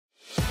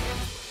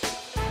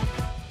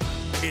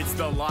It's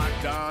the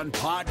Locked On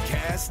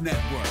Podcast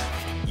Network,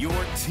 your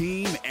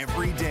team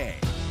every day.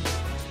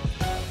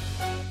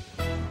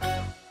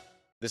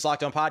 This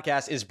Locked On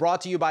Podcast is brought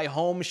to you by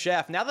Home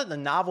Chef. Now that the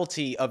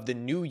novelty of the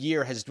new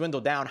year has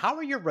dwindled down, how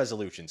are your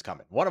resolutions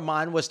coming? One of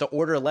mine was to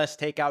order less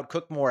takeout,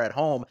 cook more at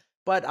home,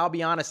 but I'll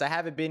be honest, I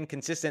haven't been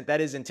consistent. That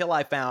is until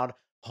I found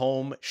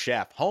Home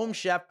Chef. Home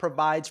Chef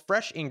provides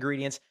fresh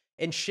ingredients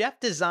and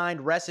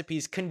chef-designed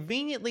recipes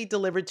conveniently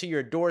delivered to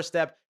your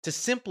doorstep to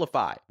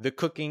simplify the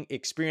cooking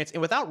experience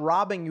and without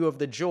robbing you of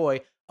the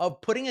joy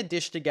of putting a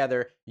dish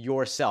together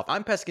yourself.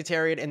 I'm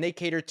pescatarian and they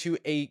cater to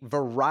a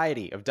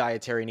variety of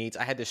dietary needs.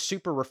 I had this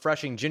super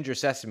refreshing ginger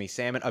sesame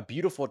salmon, a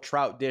beautiful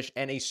trout dish,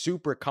 and a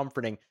super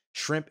comforting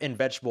shrimp and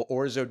vegetable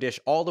orzo dish,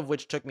 all of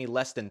which took me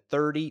less than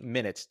 30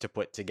 minutes to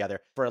put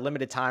together. For a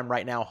limited time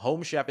right now,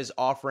 Home Chef is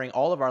offering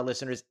all of our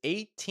listeners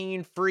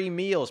 18 free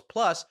meals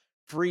plus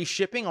free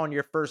shipping on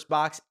your first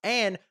box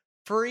and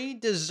free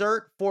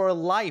dessert for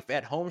life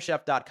at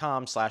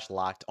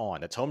homechef.com/lockedon.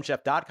 That's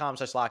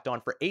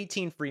homechef.com/lockedon for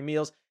 18 free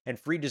meals and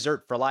free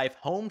dessert for life.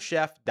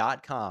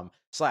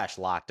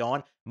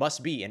 Homechef.com/lockedon.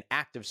 Must be an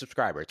active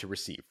subscriber to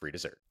receive free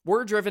dessert.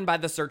 We're driven by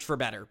the search for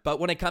better,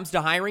 but when it comes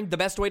to hiring, the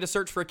best way to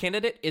search for a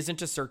candidate isn't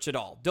to search at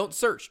all. Don't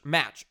search,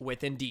 match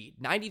with Indeed.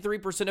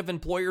 93% of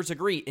employers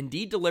agree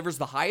Indeed delivers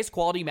the highest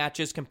quality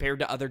matches compared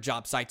to other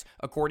job sites,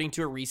 according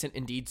to a recent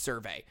Indeed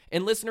survey.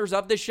 And listeners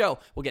of this show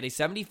will get a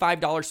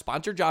 $75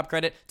 sponsored job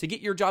credit to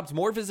get your jobs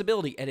more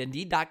visibility at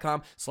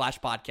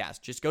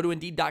Indeed.com/podcast. Just go to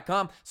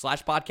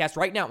Indeed.com/podcast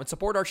right now and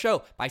support our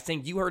show by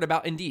saying you heard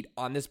about Indeed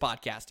on this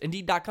podcast.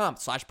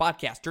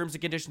 Indeed.com/podcast. Terms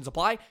and conditions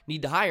apply.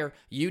 Need to hire?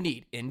 You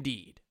need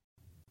Indeed.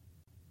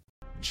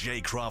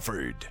 Jay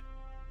Crawford,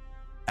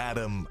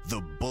 Adam the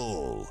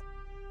Bull,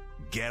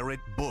 Garrett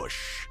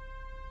Bush,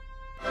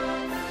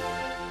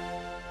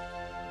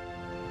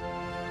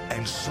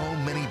 and so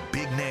many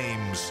big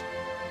names,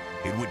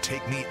 it would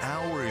take me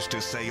hours to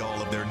say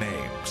all of their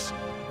names.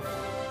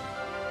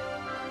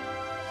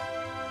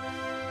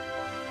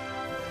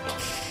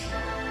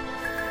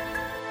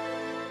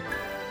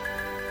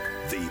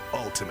 The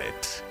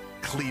ultimate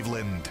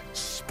Cleveland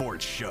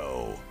sports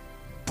show.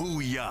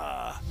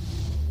 Booyah!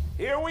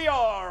 Here we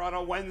are on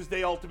a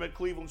Wednesday Ultimate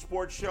Cleveland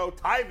Sports Show.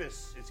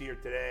 Tyvis is here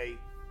today.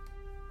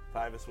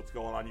 Tyvis, what's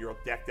going on? You're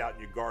decked out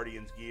in your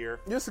Guardians gear.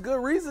 It's a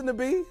good reason to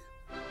be.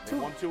 They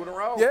won 2 in a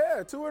row.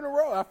 Yeah, 2 in a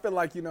row. I feel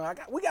like,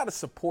 we got to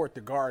support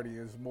the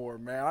Guardians more,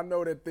 man. I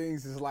know that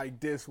things is like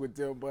this with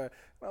them, but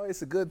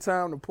it's a good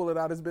time to pull it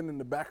out. It's been in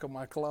the back of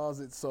my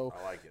closet, so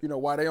I like it.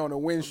 While they on a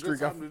win streak.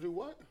 Good time to do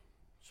what?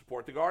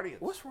 Support the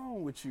Guardians. What's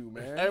wrong with you,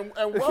 man? And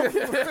welcome.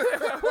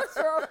 What's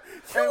wrong?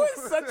 You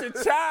is such a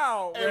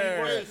child,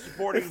 man. And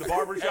supporting the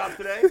barbershop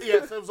today.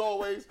 Yes, as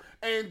always.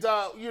 And,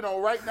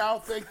 right now,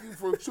 thank you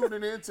for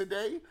tuning in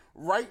today.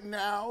 Right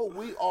now,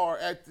 we are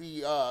at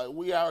the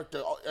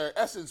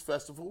Essence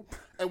Festival,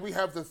 and we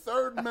have the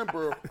third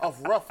member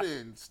of Rough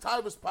Ends.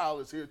 Tyvis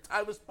Powell is here.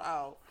 Tyvis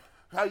Powell.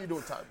 How you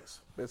doing, Tyvis?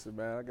 Listen,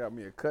 man, I got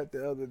me a cut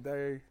the other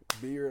day,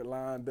 beard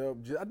lined up.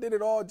 I did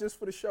it all just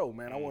for the show,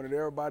 man. I wanted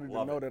everybody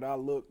to know that I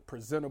look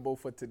presentable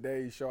for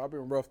today's show. I've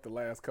been rough the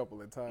last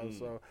couple of times,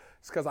 so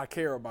it's because I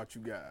care about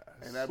you guys.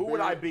 And who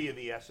would I be in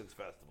the Essence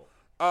Festival?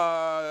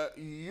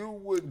 You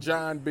would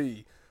John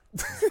B.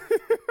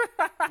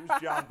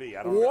 Who's John B?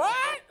 I don't know.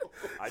 What?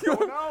 I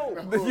don't know.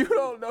 You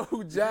don't know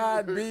who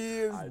John B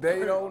is?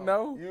 They don't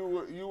know. You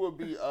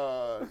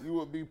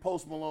would be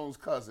Post Malone's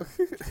cousin.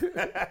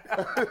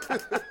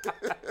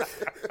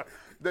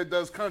 That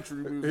does country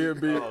music. He'll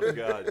be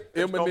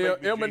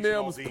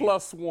Eminem's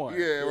 +1.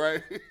 Yeah,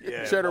 right.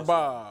 Yeah, Cheddar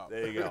Bob.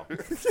 There you go.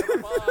 Cheddar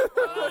Bob. I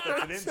don't know if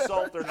that's an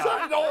insult or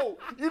not. No,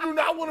 you do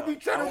not want to be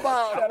Cheddar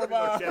Bob. I want to be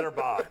Cheddar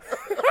Bob.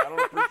 I don't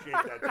appreciate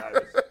that,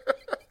 Tyvis.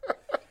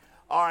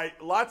 All right,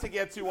 a lot to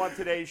get to on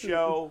today's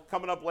show.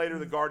 Coming up later,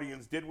 the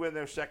Guardians did win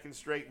their second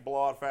straight in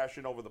blowout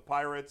fashion over the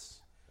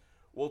Pirates.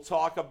 We'll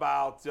talk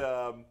about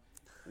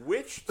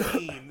which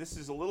team, this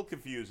is a little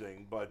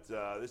confusing, but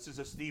this is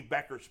a Steve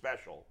Becker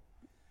special.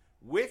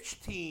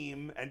 Which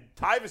team, and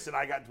Tyvis and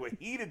I got into a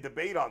heated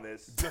debate on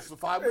this. Just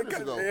 5 minutes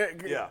ago.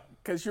 Yeah.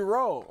 Because you're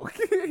wrong.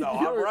 No,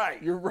 I'm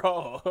right. You're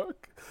wrong.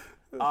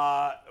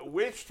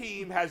 Which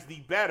team has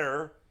the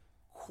better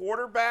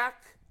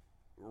quarterback,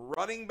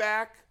 running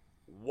back,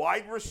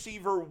 wide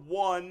receiver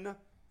 1,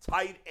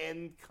 tight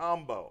end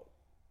combo?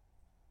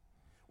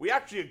 We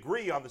actually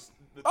agree on the team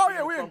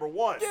number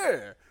 1.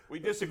 Yeah. We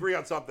disagree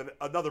on something,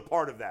 another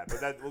part of that,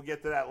 but we'll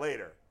get to that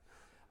later.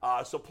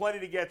 So plenty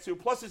to get to.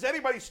 Plus, is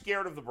anybody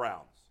scared of the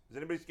Browns? Is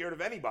anybody scared of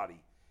anybody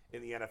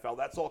in the NFL?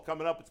 That's all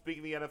coming up. And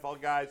speaking of the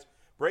NFL, guys,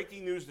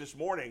 breaking news this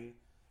morning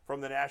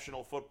from the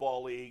National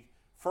Football League.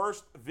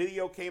 First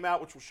video came out,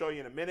 which we'll show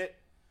you in a minute,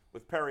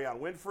 with Perion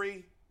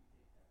Winfrey.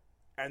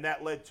 And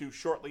that led to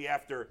shortly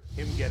after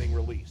him getting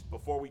released.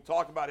 Before we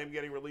talk about him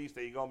getting released,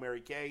 there you go,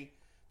 Mary Kay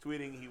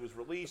tweeting he was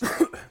released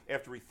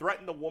after he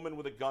threatened a woman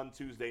with a gun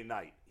Tuesday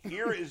night.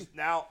 Here's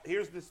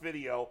this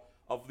video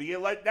of the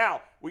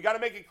now, we got to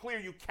make it clear,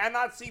 you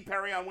cannot see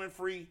Perion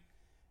Winfrey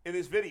in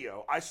this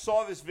video. I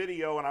saw this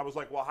video, and I was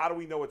like, well, how do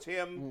we know it's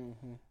him?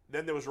 Mm-hmm.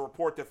 Then there was a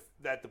report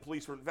that the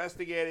police were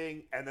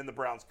investigating, and then the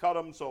Browns cut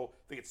him. So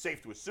I think it's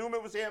safe to assume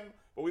it was him,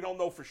 but we don't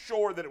know for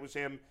sure that it was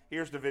him.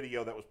 Here's the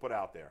video that was put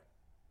out there.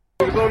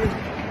 What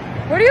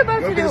are you about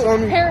to do?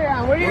 Carry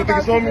on. What are you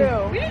about to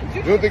do?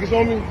 You don't think it's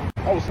on me?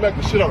 I will smack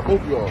the shit out of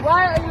both of y'all.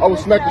 Why are you I will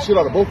smack the shit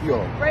out of both of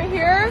y'all. Right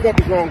here? What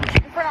the fuck is wrong with you?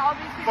 In front of all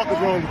these people? What the fuck is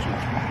wrong with you?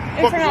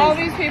 In front of all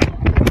these people?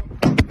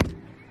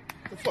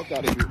 Get the fuck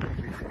out of here.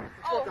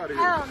 Oh,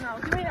 hell no.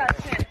 Give me that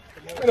shit.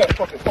 Give me that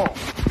fucking phone. Get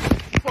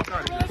the fuck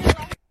out of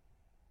here.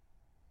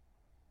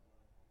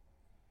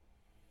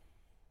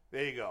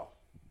 There you go.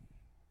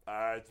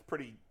 It's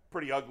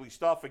pretty ugly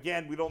stuff.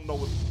 Again, we don't know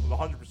with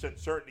 100%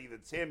 certainty that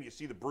it's him. You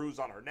see the bruise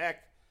on her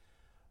neck.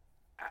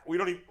 We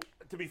don't even,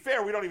 to be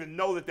fair, we don't even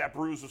know that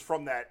bruise was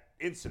from that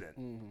incident.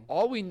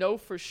 All we know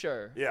for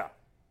sure Yeah.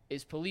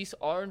 is police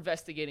are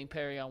investigating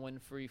Perion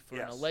Winfrey for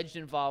an alleged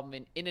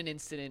involvement in an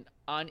incident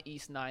on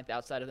East 9th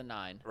outside of the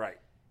 9. Right.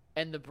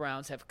 And the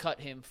Browns have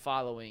cut him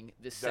following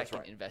the second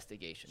right.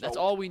 investigation. So- That's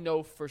all we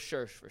know for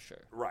sure.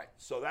 Right.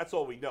 So that's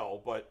all we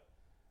know. But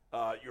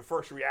your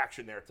first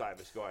reaction there,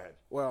 Tyvus, go ahead.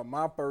 Well,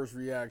 my first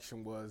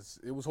reaction was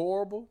it was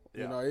horrible.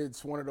 Yeah. You know,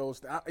 it's one of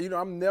those.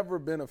 I've never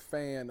been a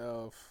fan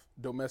of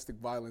domestic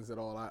violence at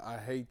all. I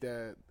hate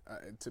that.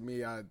 To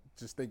me, I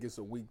just think it's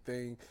a weak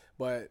thing.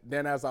 But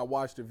then as I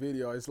watched the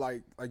video, it's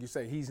like you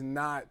say,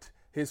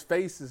 his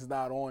face is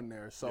not on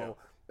there. So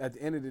at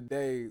the end of the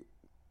day,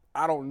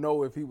 I don't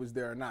know if he was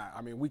there or not.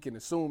 I mean, we can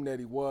assume that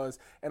he was,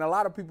 and a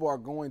lot of people are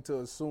going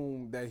to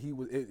assume that he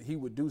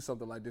would do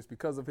something like this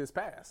because of his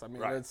past. I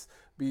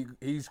mean,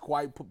 he's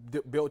quite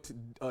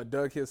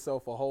dug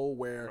himself a hole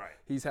where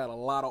he's had a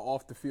lot of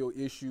off the field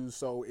issues.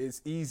 So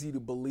it's easy to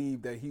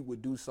believe that he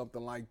would do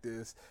something like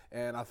this.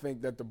 And I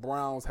think that the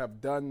Browns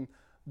have done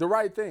the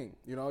right thing,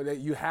 you know, that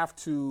you have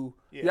to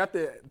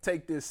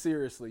take this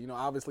seriously. You know,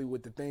 obviously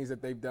with the things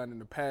that they've done in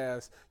the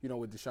past, you know,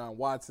 with Deshaun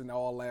Watson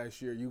all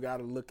last year, you got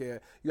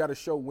to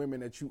show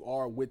women that you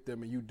are with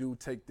them and you do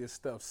take this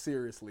stuff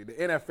seriously. The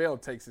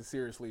NFL takes it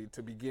seriously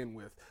to begin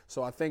with.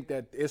 So I think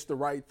that it's the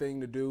right thing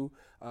to do.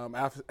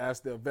 As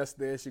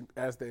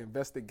the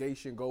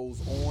investigation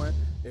goes on,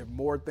 if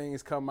more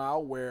things come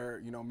out where,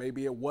 you know,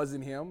 maybe it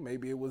wasn't him,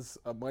 maybe it was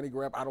a money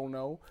grab, I don't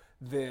know,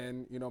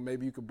 then, you know,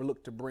 maybe you could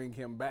look to bring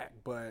him back.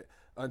 But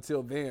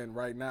until then,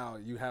 right now,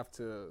 you have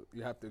to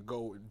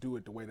go do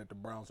it the way that the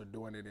Browns are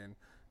doing it and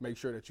make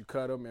sure that you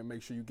cut him and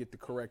make sure you get the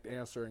correct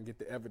answer and get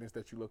the evidence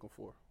that you're looking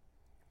for.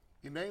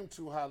 You named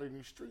too hot in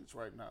these streets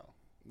right now.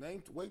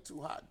 Named way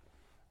too hot.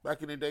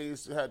 Back in the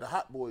days, you had the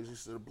hot boys. You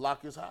said the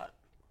block is hot.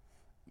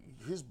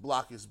 His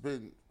block has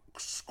been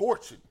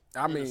scorching.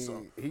 I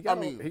mean, he got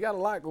a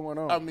lot going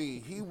on. I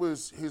mean, he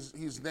was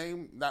his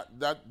name. Not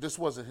this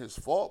wasn't his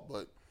fault,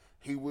 but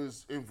he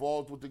was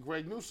involved with the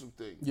Greg Newsom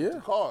thing, with the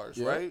cars,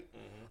 right?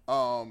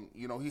 Mm-hmm.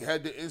 You know, he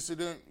had the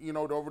incident, you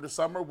know, over the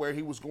summer where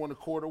he was going to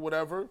court or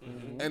whatever,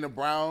 and the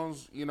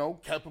Browns, you know,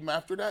 kept him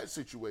after that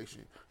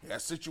situation. He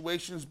had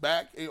situations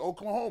back in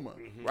Oklahoma,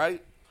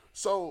 right?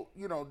 So,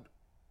 you know,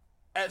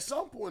 at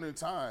some point in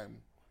time,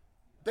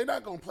 they're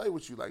not going to play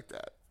with you like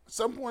that. At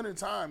some point in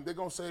time, they're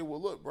going to say,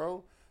 well, look,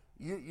 bro,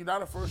 you're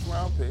not a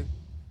first-round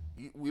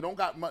pick. We don't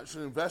got much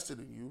invested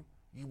in you.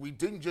 We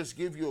didn't just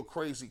give you a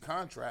crazy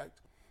contract.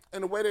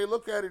 And the way they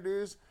look at it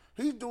is,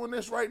 he's doing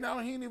this right now,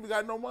 and he ain't even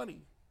got no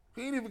money.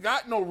 He ain't even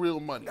got no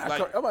real money. I'm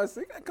about to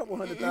say, he got a couple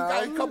 $100,000. He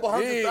got a couple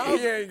 $100,000.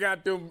 He ain't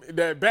got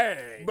that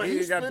bag. But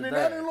he's spending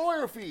that in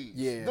lawyer fees.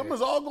 Yeah. Them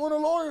is all going to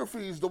lawyer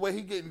fees the way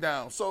he getting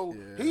down. So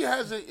he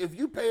hasn't, if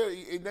you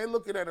pay, and they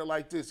looking at it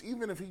like this,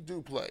 even if he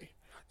do play,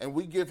 and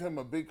we give him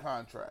a big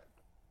contract,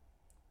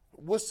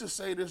 what's to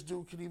say this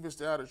dude can even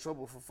stay out of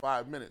trouble for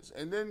 5 minutes?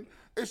 And then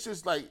it's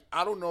just like,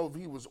 I don't know if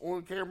he was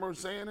on camera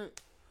saying it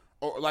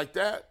or like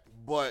that,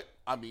 but,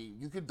 I mean,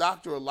 you could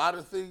doctor a lot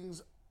of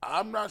things.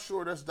 I'm not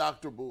sure that's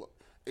doctorable.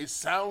 It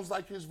sounds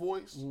like his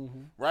voice,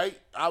 right?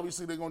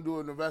 Obviously, they're going to do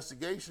an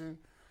investigation.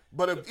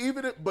 But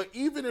even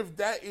if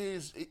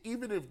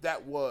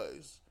that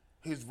was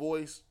his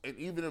voice, and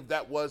even if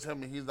that was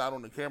him and he's not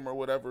on the camera or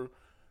whatever,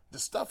 the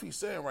stuff he's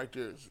saying right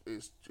there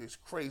is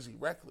crazy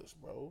reckless,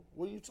 bro.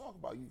 What are you talking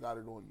about? You got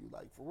it on you,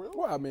 like, for real?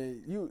 Well, I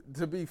mean,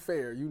 to be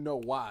fair, you know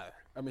why.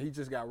 I mean, he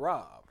just got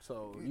robbed.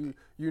 So,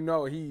 you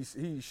know he's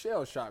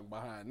shell-shocked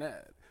behind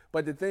that.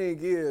 But the thing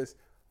is,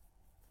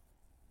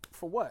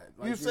 for what?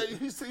 Like, he said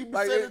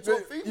it to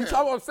a female. You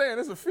talk about saying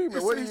it's a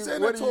female. What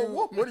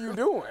are you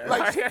doing?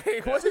 Like,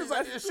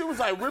 she was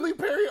like, really,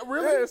 Perry?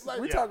 Really? Yes,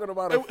 like, we're talking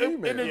about a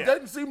female. And it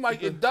doesn't seem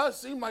like, it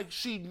does seem like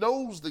she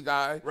knows the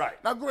guy.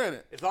 Right. Now,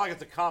 granted, it's not like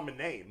it's a common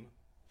name.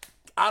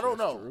 I don't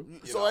know.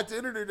 So at the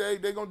end of the day,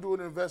 they're gonna do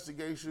an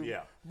investigation.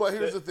 Yeah. But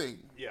here's the thing.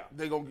 Yeah.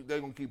 They're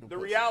gonna keep it. The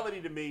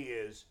reality to me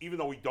is, even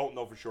though we don't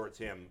know for sure it's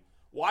him,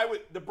 why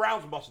would the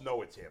Browns must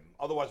know it's him?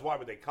 Otherwise, why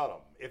would they cut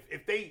him?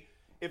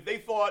 If they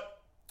thought,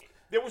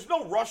 there was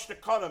no rush to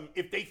cut him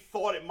if they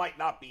thought it might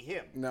not be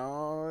him.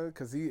 No,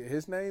 because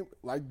his name,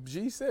 like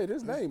G said,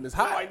 his name is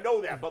No, high. I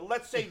know that, but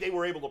let's say they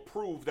were able to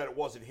prove that it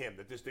wasn't him,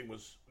 that this thing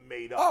was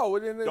made up. Oh,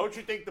 well, then don't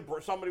you think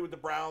somebody with the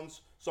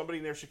Browns, somebody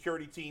in their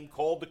security team,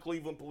 called the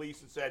Cleveland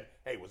police and said,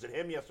 "Hey, was it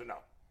him? Yes or no?"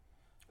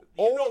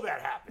 You know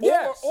that happened.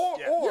 Yes.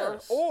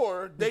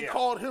 Or they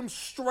called him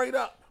straight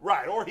up.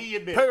 Right, or he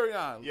admitted.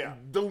 Perion. Yeah.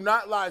 Do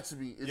not lie to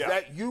me. Is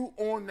that you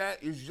on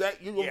that? Is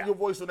that you your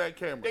voice on that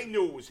camera? They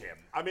knew it was him.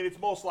 I mean, it's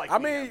most likely. I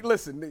mean, him.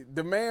 listen,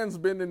 the man's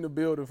been in the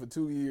building for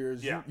 2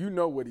 years. Yeah. You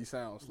know what he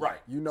sounds like.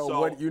 Right. You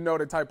know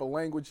the type of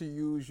language he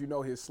used, you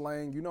know his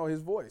slang, you know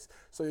his voice.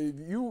 So if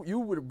you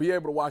would be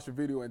able to watch the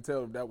video and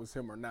tell if that was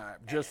him or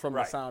not, just from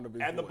the sound of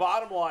his voice. And the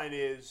bottom line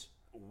is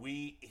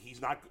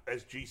he's not,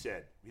 as G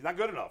said, he's not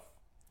good enough.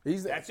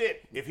 That's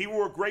it. If he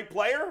were a great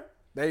player,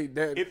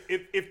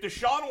 if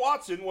Deshaun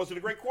Watson wasn't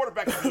a great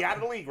quarterback, he'd be out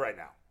of the league right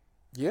now.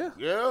 Yeah.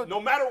 No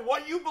matter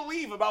what you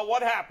believe about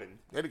what happened,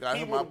 he would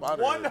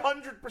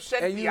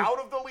 100% be out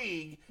of the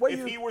league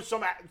if he were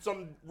some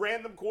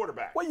random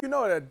quarterback. Well, you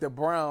know that the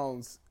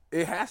Browns,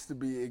 it has to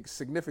be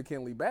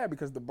significantly bad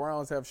because the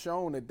Browns have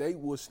shown that they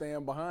will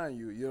stand behind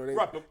you. You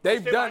know,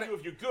 they've done it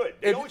if you're good.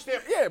 They always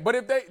stand. Yeah, but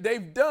if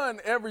they've done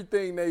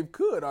everything they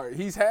could. All right,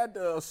 he's had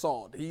the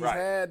assault. He's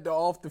had the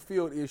off the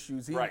field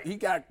issues. He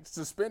got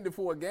suspended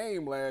for a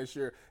game last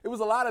year. It was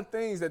a lot of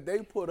things that they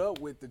put up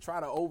with to try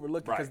to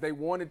overlook because they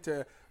wanted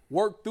to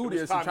work through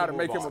this and try to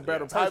make him a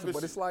better person.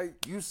 But it's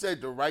like you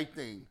said the right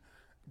thing.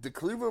 The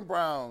Cleveland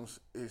Browns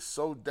is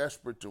so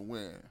desperate to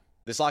win.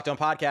 This Locked On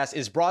podcast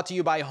is brought to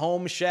you by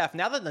Home Chef.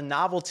 Now that the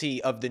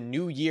novelty of the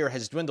new year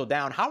has dwindled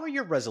down, how are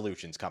your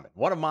resolutions coming?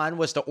 One of mine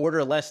was to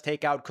order less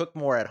takeout, cook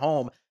more at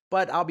home,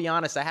 but I'll be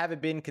honest, I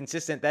haven't been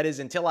consistent. That is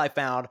until I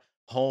found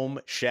Home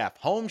Chef.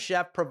 Home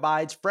Chef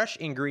provides fresh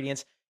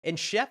ingredients and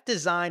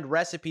chef-designed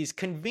recipes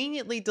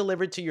conveniently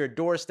delivered to your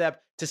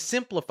doorstep to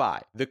simplify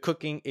the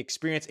cooking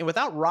experience and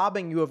without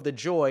robbing you of the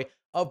joy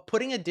of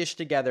putting a dish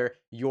together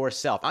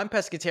yourself. I'm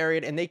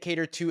pescatarian, and they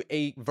cater to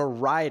a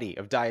variety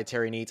of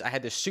dietary needs. I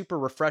had this super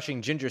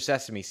refreshing ginger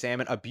sesame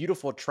salmon, a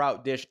beautiful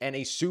trout dish, and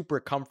a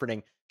super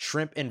comforting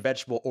shrimp and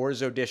vegetable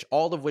orzo dish,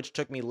 all of which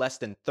took me less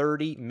than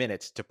 30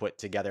 minutes to put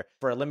together.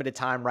 For a limited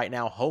time right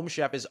now, Home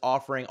Chef is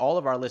offering all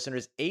of our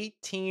listeners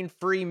 18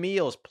 free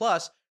meals,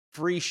 plus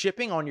free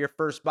shipping on your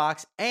first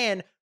box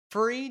and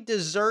free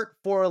dessert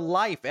for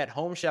life at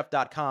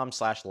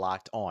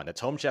homechef.com/lockedon. That's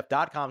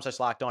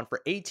homechef.com/lockedon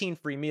for 18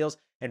 free meals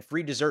and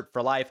free dessert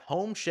for life.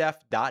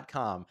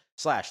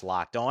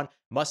 Homechef.com/lockedon.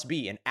 Must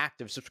be an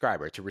active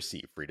subscriber to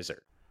receive free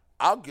dessert.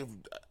 I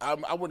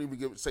wouldn't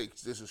even say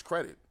this is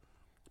credit,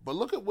 but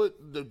look at what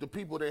the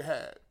people they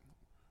had.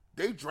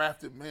 They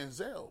drafted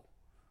Manziel.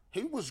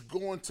 He was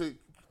going to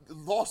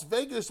Las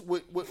Vegas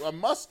with a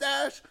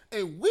mustache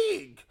and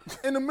wig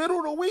in the middle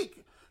of the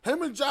week.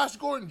 Him and Josh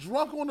Gordon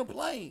drunk on the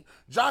plane.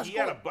 He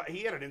had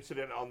an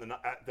incident on the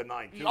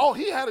 9 too. Oh,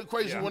 he had a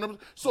crazy one.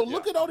 So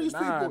look at all these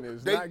people.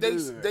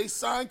 They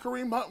signed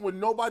Kareem Hunt when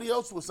nobody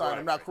else was signing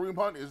him. Now Kareem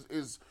Hunt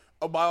is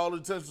by all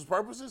intents and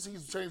purposes,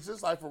 he's changed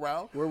his life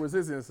around. Where was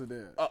his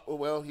incident? He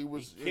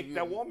kicked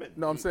that woman.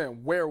 No, I'm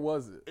saying where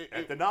was it?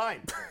 At the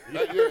 9.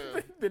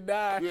 The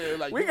 9. Yeah,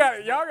 like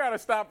y'all gotta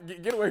stop.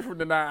 Get away from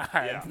the 9.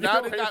 Yeah.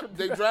 Now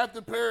they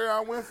drafted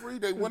Perion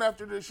Winfrey. They went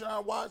after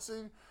Deshaun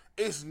Watson.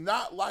 It's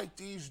not like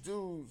these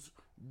dudes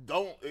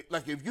don't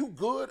like if you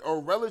good or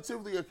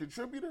relatively a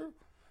contributor,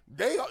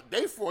 they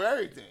for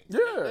everything. Yeah.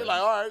 They're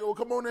like, all right, well,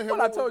 come on in here.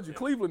 Well, I told you,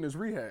 Cleveland is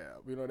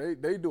rehab. You know,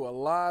 they do a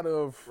lot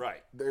of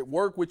they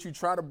work with you,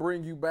 try to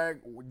bring you back,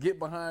 get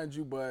behind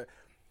you, but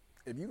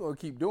if you're going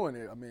to keep doing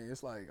it, I mean,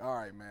 it's like, all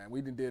right, man,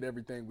 we did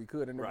everything we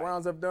could. And the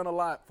Browns have done a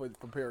lot for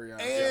Perion.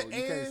 So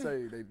you can't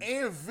say they did.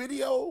 And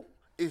video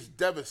is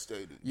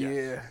devastating.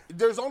 Yeah.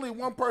 There's only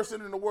one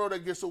person in the world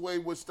that gets away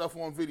with stuff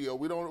on video.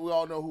 We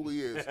all know who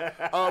he is.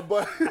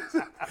 But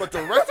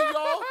the rest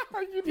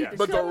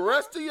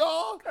of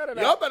y'all,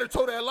 y'all better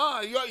toe that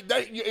line.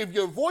 If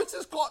your voice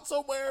is caught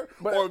somewhere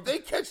or if they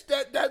catch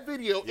that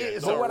video,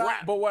 it's a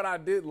wrap. But what I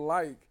did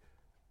like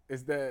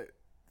is that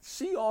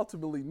she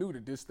ultimately knew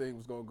that this thing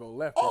was going to go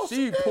left.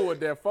 She pulled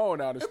that phone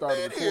out and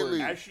started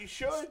recording. As she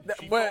should.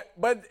 But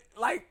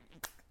like,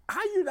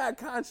 how you not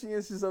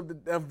conscientious of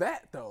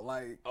that though?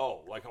 Like,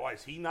 why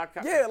is he not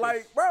conscientious? Yeah,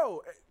 like,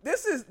 bro,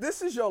 this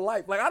is your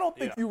life. Like, I don't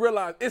think you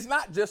realize it's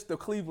not just the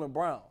Cleveland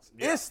Browns.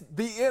 Yeah. It's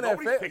the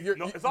NFL.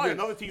 It's not like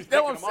another team's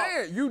picking them up. That's what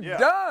I'm saying. You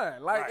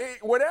done. Like,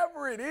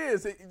 whatever it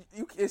is,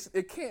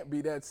 it can't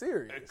be that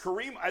serious.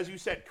 Kareem, as you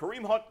said,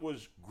 Kareem Hunt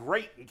was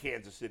great in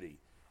Kansas City,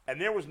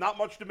 and there was not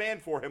much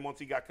demand for him once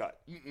he got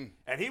cut.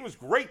 And he was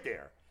great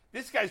there.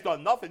 This guy's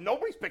done nothing.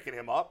 Nobody's picking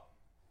him up.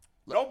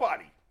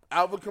 Nobody.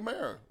 Alvin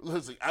Kamara.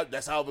 Listen,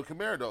 that's Alvin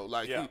Kamara though.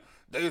 Like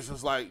they was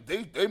just like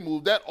they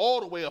moved that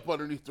all the way up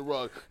underneath the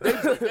rug.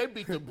 They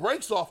beat the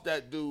brakes off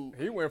that dude.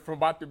 He went from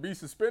about to be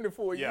suspended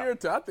for a year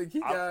to I think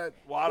he got.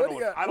 What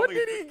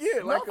did he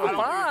get? Like a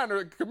fine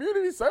or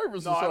community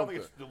service or something? No, I don't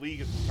think the league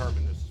has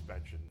determined the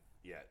suspension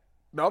yet.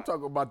 No, I'm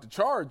talking about the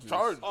charges.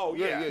 Oh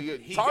yeah.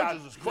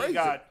 Charges is crazy. He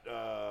got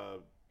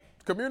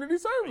community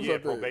service. Yeah,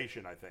 up there.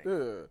 probation, I think.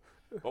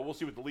 Yeah. But we'll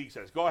see what the league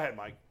says. Go ahead,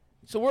 Mike.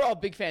 So we're all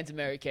big fans of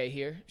Mary Kay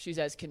here. She's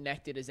as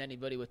connected as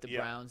anybody with the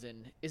Yeah. Browns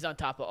and is on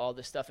top of all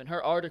this stuff. In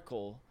her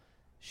article,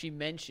 she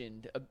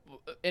mentioned,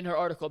 in her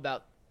article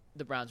about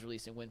the Browns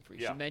releasing Winfrey,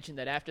 Yeah. she mentioned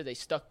that after they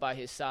stuck by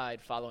his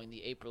side following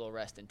the April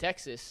arrest in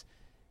Texas,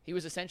 he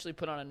was essentially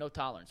put on a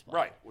no-tolerance plan.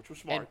 Right, which was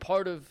smart. And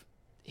part of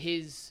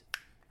his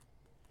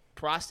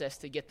process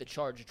to get the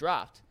charge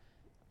dropped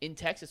in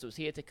Texas was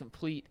he had to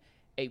complete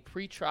a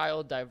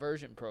pretrial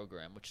diversion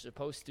program, which is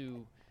supposed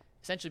to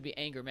essentially be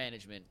anger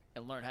management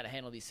and learn how to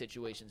handle these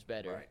situations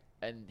better. Right.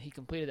 And he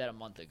completed that a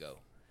month ago.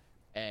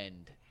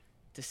 And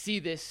to see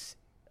this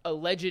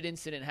alleged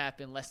incident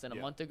happen less than a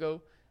month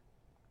ago,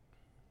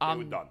 It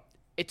was done.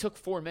 It took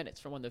 4 minutes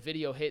from when the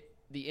video hit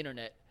the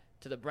internet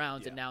to the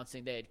Browns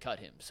announcing they had cut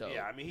him. So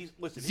Yeah, I mean,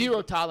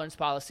 zero tolerance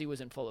policy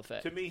was in full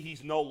effect. To me,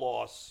 he's no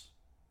loss.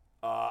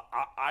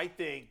 I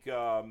think,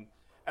 and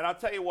I'll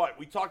tell you what,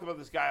 we talked about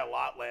this guy a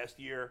lot last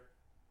year.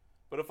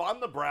 But if I'm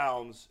the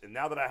Browns, and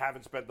now that I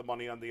haven't spent the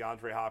money on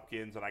DeAndre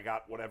Hopkins, and I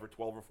got whatever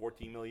 12 or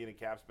 14 million in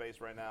cap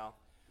space right now,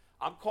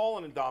 I'm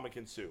calling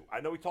Ndamukong Suh.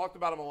 I know we talked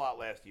about him a lot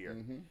last year,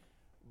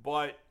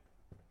 but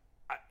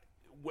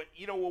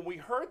when we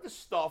heard the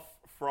stuff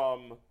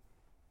from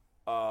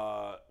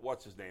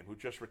what's his name, who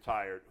just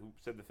retired, who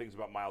said the things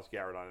about Myles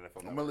Garrett on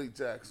NFL Network.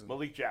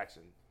 Malik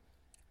Jackson.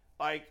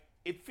 Like,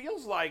 it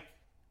feels like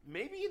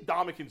maybe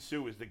Ndamukong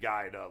Suh is the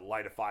guy to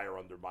light a fire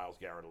under Myles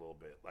Garrett a little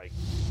bit. Like,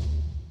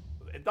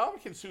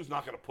 Ndamukong Suh's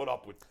not going to put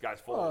up with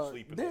guys falling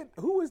asleep.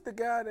 Who is the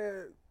guy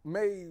that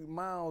made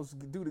Miles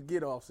do the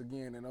get-offs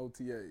again in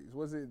OTAs?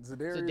 Was it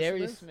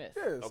Zadarius Smith?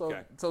 Yeah,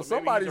 so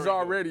somebody's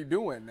already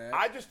doing that.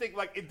 I just think,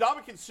 like,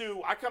 Ndamukong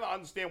Suh, I kind of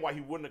understand why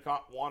he wouldn't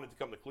have wanted to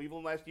come to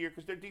Cleveland last year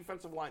because their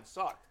defensive line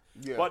sucked.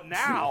 Yeah. But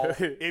now,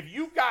 if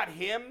you got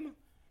him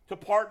to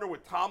partner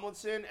with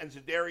Tomlinson and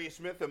Zadarius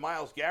Smith and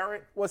Myles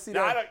Garrett, he's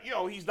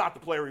not the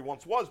player he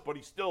once was, but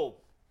he's still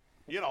 –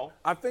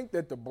 I think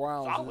that the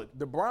solid.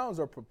 Browns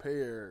are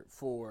prepared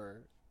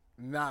for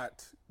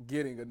not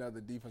getting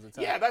another defensive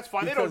tackle. Yeah, that's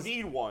fine. They don't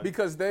need one.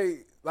 Because they,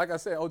 like I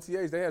said,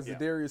 OTAs, they have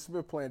Zadarius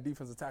Smith playing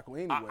defensive tackle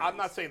anyway. I'm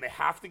not saying they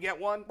have to get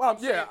one. Well,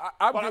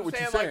 I get what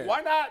you're saying.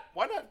 Like,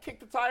 why not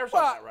kick the tires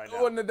on that right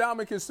now? Well,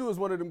 Ndamukong Suh is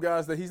one of them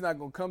guys that he's not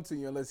going to come to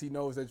you unless he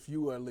knows that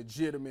you are a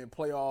legitimate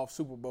playoff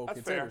Super Bowl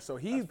contender. Fair. So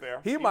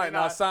he might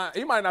not sign.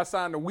 He might not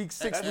sign the week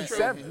 6, week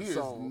 7. He is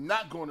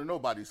not going to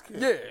nobody's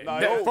camp.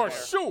 Yeah, for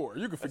sure.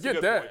 You can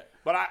forget that. Point.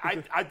 But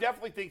I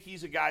definitely think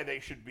he's a guy they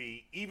should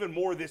be even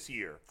more this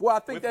year. Well, I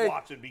think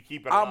Watson be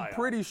keeping an eye on. I'm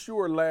pretty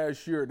sure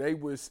last year they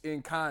was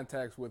in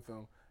contact with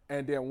him,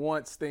 and then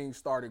once things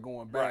started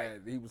going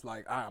bad, he was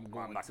like, "I'm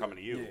not coming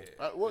to you."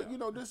 Yeah.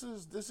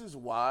 This is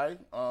why.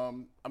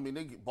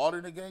 They bought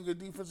in a gang of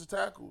defensive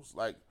tackles.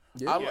 Like,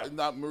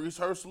 Maurice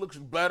Hurst looks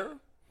better.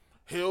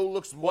 Hill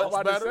looks much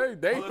better.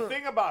 The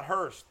thing about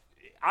Hurst,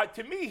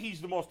 to me, he's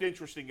the most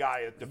interesting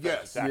guy at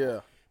defensive tackle. Yeah.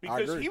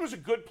 Because he was a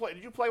good player.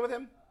 Did you play with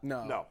him?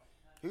 No.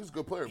 He was a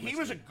good player. He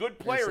was a good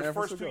player his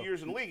first 2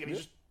 years in the league,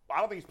 and I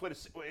don't think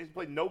he's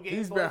played no games.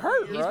 He's been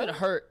hurt, He's been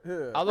hurt.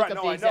 Yeah. I'll look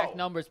up the exact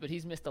numbers, but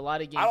he's missed a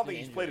lot of games. I don't think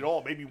he's played at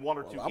all, maybe one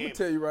or two games. I'm going to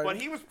tell you right But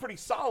he was pretty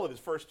solid his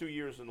first 2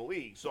 years in the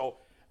league. So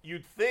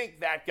you'd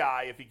think that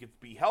guy, if he could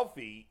be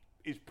healthy,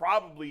 is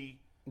probably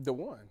the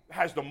one.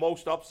 Has the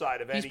most upside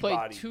of anybody. He's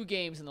played 2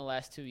 games in the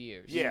last 2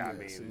 years. Yeah, I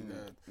mean,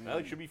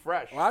 he should be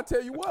fresh. Well, I'll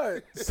tell you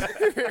what.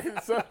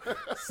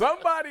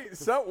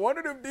 One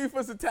of them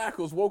defensive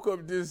tackles woke up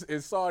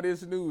and saw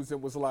this news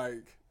and was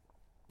like,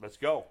 let's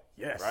go.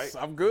 Yes, right?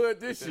 I'm good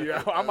this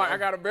year. I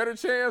got a better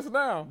chance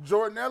now.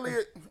 Jordan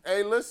Elliott,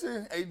 hey,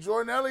 listen. Hey,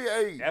 Jordan Elliott,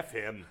 hey. F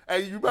him.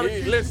 Hey, you better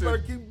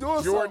keep doing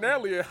Jordan something. Jordan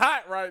Elliott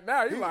hot right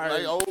now. He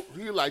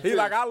like,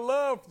 I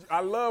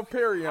love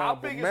Perry. How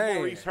big is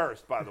Maurice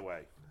Hurst, by the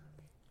way?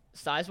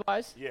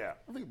 Size-wise? Yeah.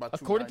 I think about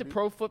according to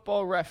Pro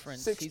Football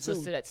Reference, 6'2". he's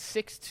listed at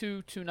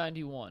 6'2",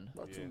 291.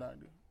 About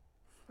 290.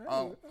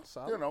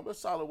 That's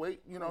solid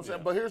weight. You know what I'm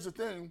saying? But here's the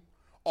thing.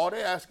 All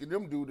they asking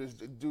them dudes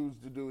to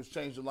do is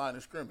change the line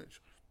of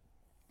scrimmage.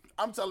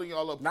 I'm telling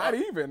y'all up not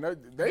even.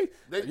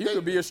 You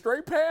could be a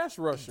straight pass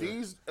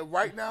rusher.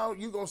 Right now,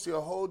 you're going to see a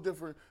whole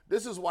different –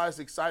 this is why it's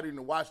exciting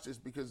to watch this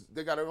because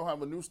they're going to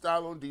have a new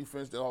style on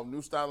defense. They'll have a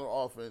new style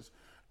on offense.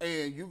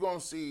 And you're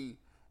going to see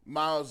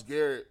Myles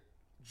Garrett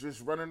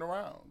just running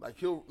around.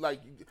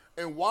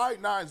 In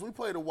wide nines, we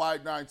played a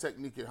wide nine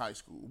technique in high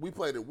school. We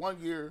played it 1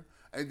 year,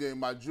 and then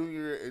my junior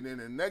year, and then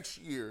the next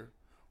year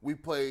we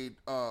played,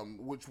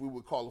 which we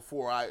would call a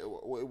 4-eye,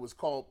 it was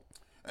called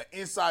an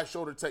inside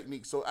shoulder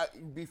technique. So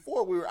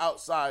before we were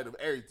outside of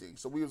everything.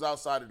 So we was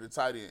outside of the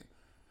tight end.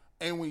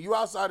 And when you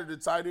outside of the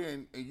tight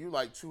end and you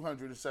like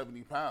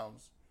 270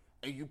 pounds,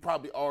 and you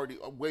probably already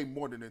way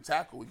more than a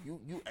tackle,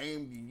 you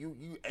aimed,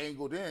 you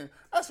angled in,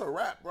 that's a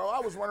wrap, bro.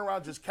 I was running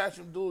around just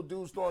catching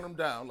dudes, throwing them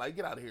down. Like,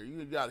 get out of here.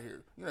 You get out of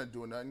here. You're not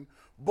doing nothing.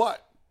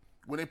 But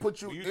when they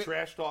put you Were you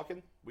trash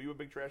talking? Were you a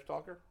big trash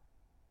talker?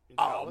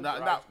 Oh,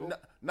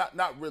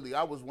 not really.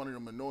 I was one of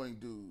them annoying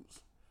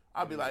dudes.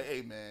 I'd be like,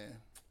 hey, man,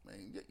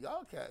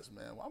 y'all cats,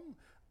 man.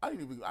 I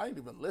didn't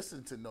even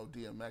listen to no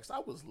DMX. I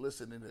was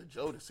listening to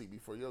Jodeci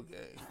before your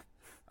game.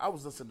 I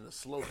was listening to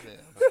slow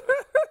jams.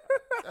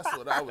 That's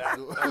what I was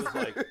doing. I was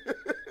like,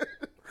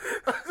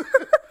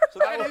 so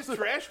that is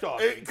trash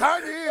talking. It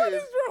kind of is. What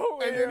is wrong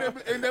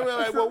with And then we're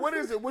like, well, what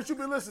is it? What you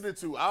been listening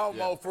to? I don't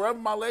know. Forever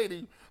My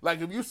Lady.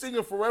 Like, if you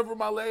singing Forever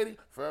My Lady,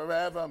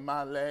 Forever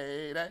My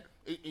Lady,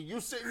 and you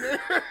sitting there,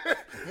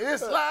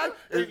 it's like...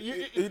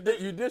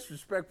 You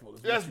disrespectful.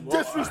 That's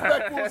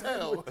disrespectful as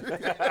hell.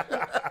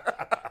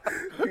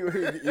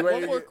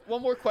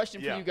 One more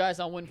question for you guys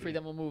on Winfrey,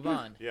 then we'll move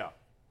on. Yeah.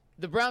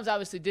 The Browns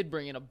obviously did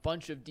bring in a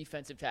bunch of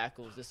defensive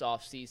tackles this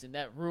offseason.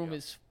 That room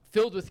is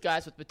filled with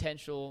guys with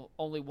potential.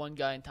 Only one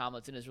guy in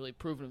Tomlinson has really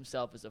proven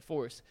himself as a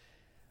force.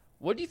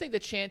 What do you think the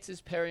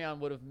chances Perrion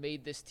would have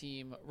made this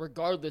team,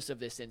 regardless of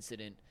this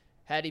incident,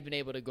 had he been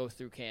able to go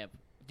through camp?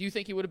 Do you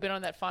think he would have been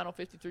on that final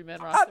 53-man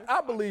roster?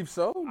 I believe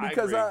so,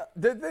 because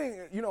the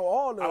thing, I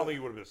don't think he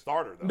would have been a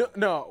starter, though.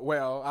 No,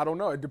 well, I don't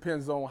know. It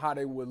depends on how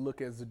they would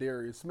look at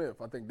Zadarius Smith.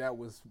 I think that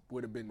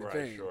would have been the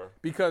thing. Sure.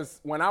 Because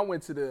when I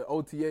went to the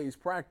OTA's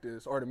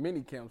practice or the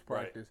mini camps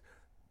practice,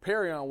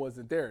 Perrion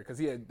wasn't there because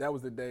that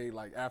was the day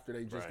like after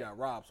they just got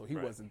robbed, so he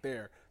wasn't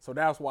there. So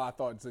that's why I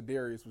thought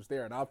Zadarius was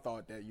there, and I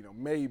thought that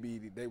maybe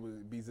they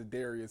would be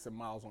Zadarius and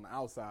Miles on the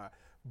outside.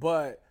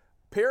 But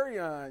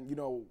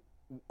Perrion,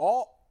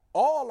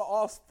 all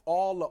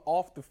the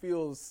off the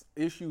field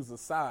issues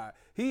aside,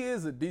 he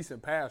is a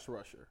decent pass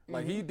rusher.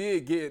 Like he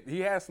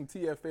had some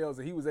TFLs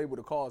and he was able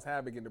to cause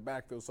havoc in the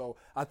backfield. So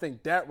I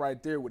think that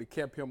right there would have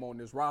kept him on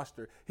this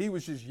roster. He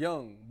was just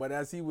young, but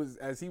as he was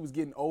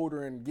getting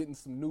older and getting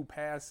some new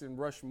pass and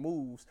rush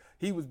moves,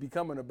 he was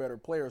becoming a better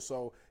player.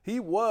 So he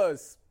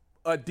was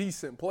a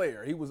decent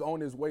player. He was on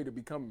his way to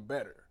becoming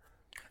better.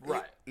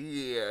 Right.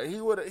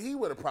 He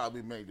would have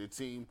probably made the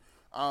team.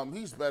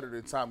 He's better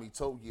than Tommy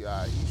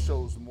Togiai. He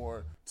shows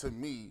more to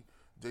me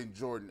than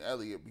Jordan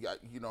Elliott.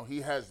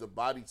 He has the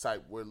body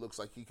type where it looks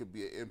like he could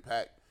be an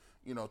impact,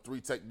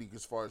 3 technique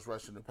as far as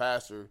rushing the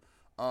passer.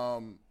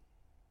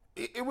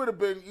 It would have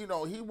been, he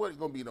wasn't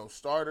going to be no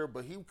starter,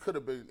 but he could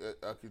have been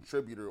a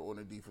contributor on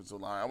the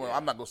defensive line.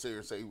 I'm not going to sit here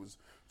and say he was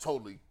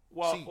totally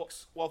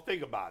cheeks. Well,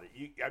 think about it.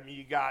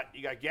 You got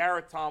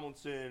Garrett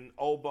Tomlinson,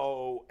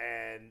 Obo,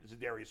 and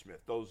Zadarius Smith.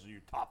 Those are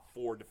your top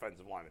 4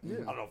 defensive linemen.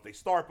 Yeah. I don't know if they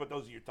start, but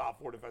those are your top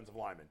 4 defensive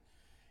linemen.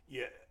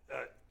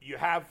 You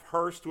have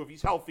Hurst, who if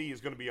he's healthy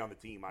is going to be on the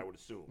team, I would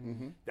assume.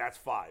 Mm-hmm. That's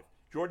 5.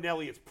 Jordan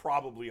Elliott's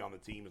probably on the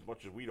team as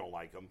much as we don't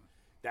like him.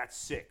 That's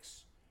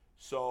 6.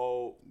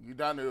 So you're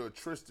down to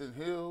Tristan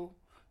Hill.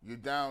 You're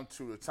down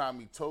to a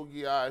Tommy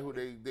Togiai, who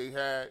they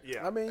had.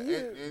 Yeah, I mean,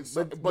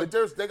 but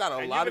they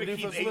got a lot of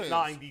defensive keep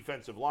 8-9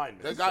 defensive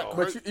linemen.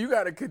 But you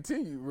got to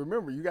continue.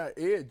 Remember, you got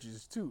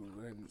edges too,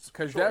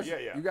 because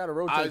you got to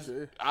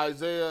rotate.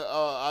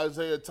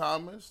 Isaiah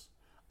Thomas.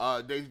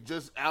 They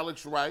just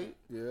Alex Wright.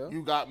 Yeah.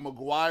 You got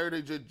McGuire.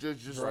 They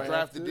just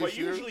drafted this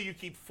year. But usually you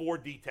keep 4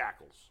 D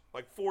tackles,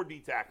 like 4 D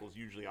tackles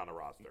usually on a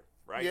roster,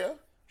 right? Yeah.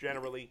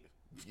 Generally.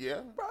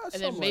 Yeah.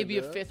 And then maybe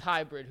a 5th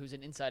hybrid who's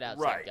an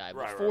inside-outside guy.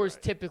 But 4 is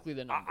typically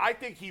the number. I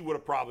think he would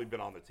have probably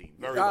been on the team.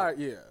 Very well.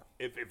 Yeah.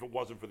 If it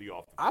wasn't for the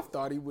off. I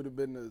thought he would have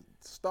been the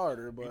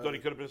starter. But you thought he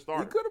could have been a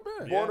starter? He could have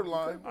been.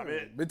 Borderline. I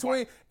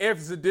mean, if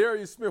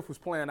Zadarius Smith was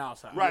playing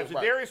outside. Right. If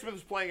Zadarius Smith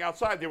was playing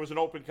outside, there was an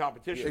open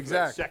competition for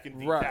that second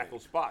D tackle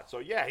spot.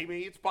 So,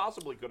 it's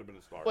possible he could have been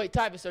a starter. Wait,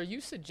 Tyvus, are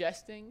you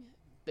suggesting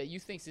that you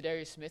think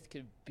Zadarius Smith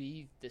could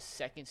be the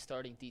second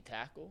starting D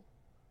tackle?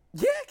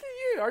 Yeah.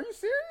 Are you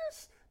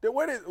serious?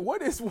 What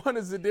is one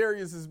of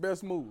Zadarius'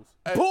 best moves?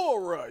 Bull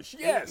rush,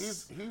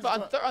 yes. He's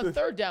on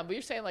 3rd down, but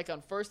you're saying like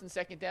on 1st and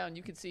 2nd down,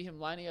 you can see him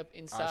lining up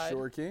inside? I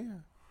sure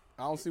can.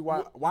 I don't see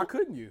why. Why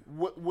couldn't you?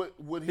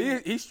 Would he?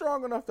 He's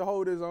strong enough to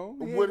hold his own.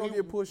 He ain't gonna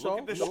get pushed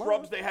off. Look at the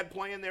scrubs they had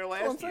playing there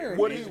last year.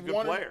 Would he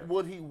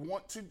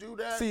want to do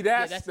that? See,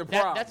 that's the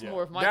problem. That's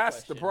more of my question.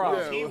 That's the problem.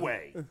 What's he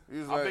weigh?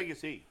 How big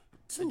is he?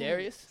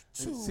 Zadarius?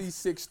 He's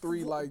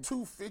 6'3", like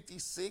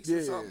 256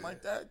 or something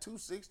like that.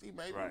 260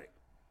 maybe. Right.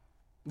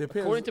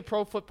 Depends. According to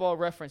Pro Football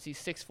Reference, he's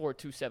 6'4",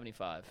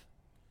 275.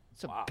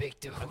 It's a big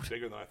dude. That's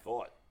bigger than I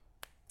thought.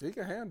 He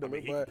can handle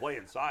it, he but can play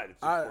inside.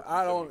 It's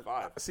I don't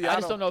see. I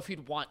just don't know if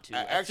he'd want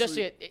to.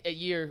 Especially a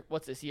year.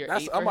 What's this year?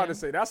 8 I'm about to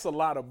say that's a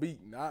lot of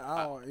beating.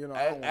 I don't.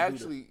 I don't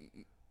actually,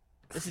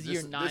 this is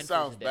year 9. This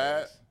sounds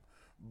bad,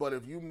 but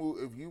if you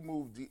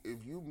moved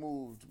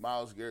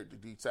Myles Garrett to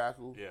D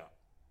tackle,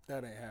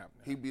 that ain't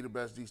happening. He'd be the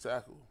best D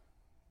tackle.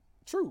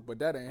 True, but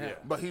that ain't happening.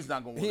 But he's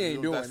not going to. He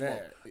ain't doing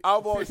that.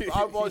 I've always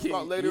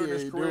thought later in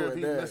his career,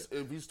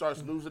 if he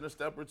starts losing a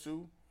step or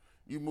two,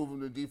 you move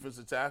him to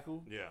defensive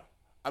tackle. Yeah.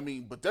 I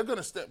mean, but they're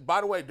going to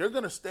by the way, they're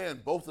going to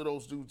stand both of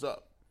those dudes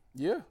up.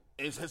 Yeah.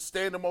 And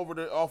stand them over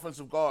the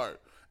offensive guard.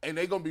 And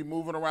they're going to be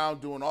moving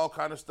around doing all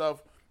kind of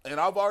stuff. And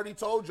I've already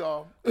told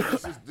y'all,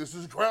 this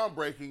is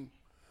groundbreaking.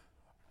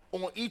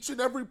 On each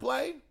and every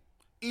play,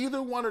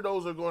 either one of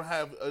those are going to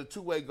have a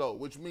 2-way go,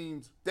 which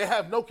means they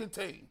have no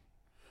contain.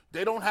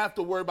 They don't have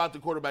to worry about the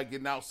quarterback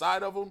getting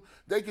outside of them.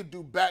 They can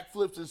do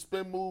backflips and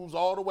spin moves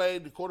all the way.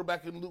 The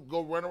quarterback can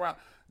go run around.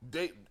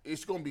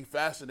 it's going to be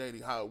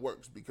fascinating how it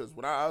works because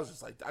when I was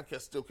just like, I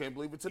still can't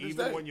believe it to this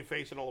day. Even when you're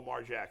facing a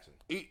Lamar Jackson,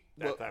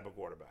 that type of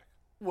quarterback.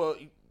 Well,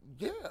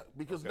 yeah,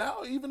 because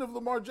now even if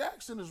Lamar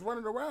Jackson is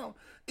running around,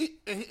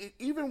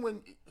 even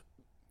when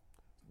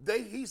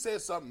he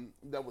said something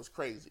that was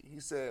crazy. He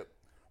said,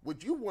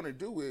 what you want to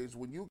do is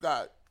when you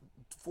got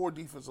 4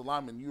 defensive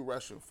linemen, you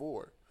rushing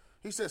 4.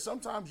 He said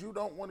sometimes you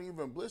don't want to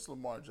even blitz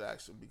Lamar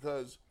Jackson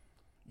because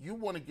you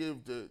want to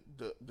give the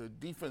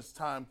defense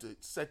time to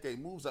set their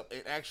moves up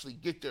and actually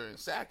get there and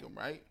sack him,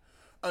 right?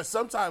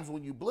 Sometimes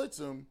when you blitz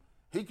him,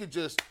 he could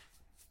just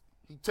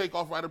take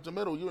off right up the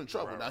middle. You're in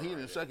trouble. Now he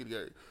in the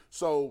secondary.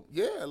 So,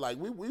 yeah, like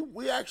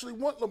we actually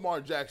want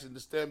Lamar Jackson to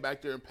stand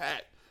back there and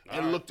pat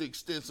and look to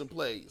extend some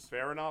plays.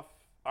 Fair enough.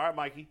 All right,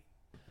 Mikey.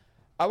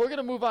 We're going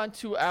to move on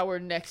to our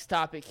next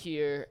topic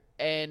here,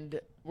 and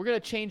we're going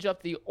to change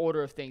up the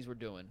order of things we're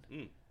doing.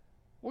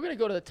 We're going to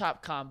go to the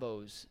top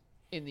combos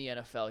in the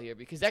NFL here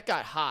because that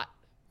got hot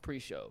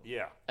pre-show.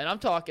 Yeah. And I'm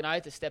talking, I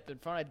had to step in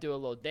front. I do a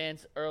little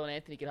dance. Earl and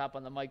Anthony can hop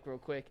on the mic real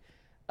quick.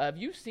 Have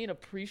you seen a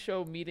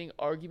pre-show meeting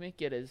argument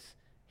get as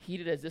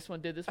heated as this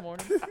one did this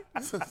morning?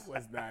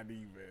 Was not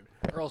even.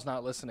 Earl's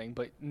not listening,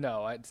 but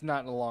no, it's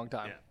not in a long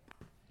time.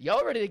 Yeah.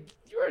 You're ready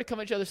to come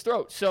at each other's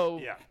throats. So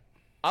yeah.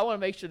 I want to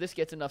make sure this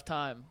gets enough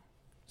time.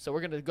 So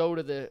we're going to go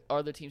to the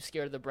other team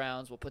scared of the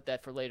Browns. We'll put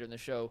that for later in the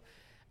show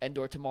and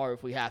or tomorrow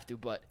if we have to.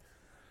 But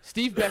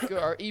Steve Becker,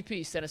 our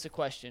EP, sent us a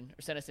question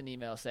or sent us an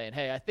email saying,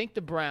 hey, I think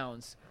the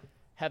Browns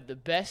have the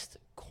best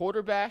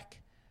quarterback,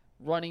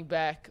 running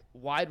back,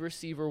 wide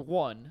receiver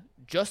one,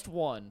 just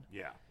one,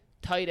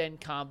 tight end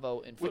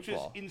combo in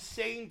football. Which is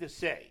insane to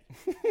say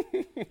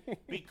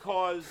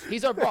because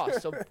he's our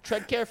boss, so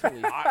tread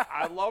carefully.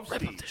 I love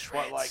Steve,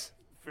 but like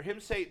for him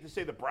to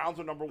say the Browns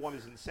are number one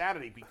is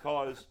insanity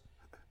because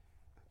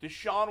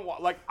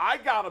Deshaun, like I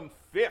got him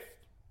 5th,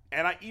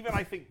 and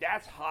I think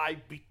that's high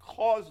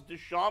because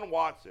Deshaun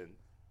Watson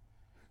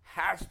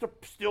has to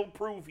still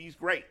prove he's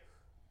great.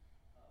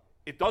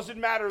 It doesn't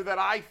matter that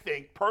I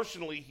think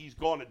personally he's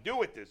going to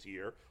do it this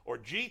year, or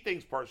G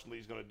thinks personally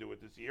he's going to do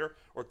it this year,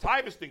 or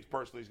Tyvus thinks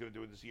personally he's going to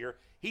do it this year.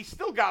 He's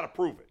still got to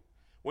prove it.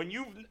 When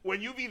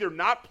you've either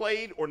not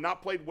played or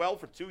not played well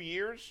for 2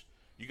 years,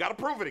 you got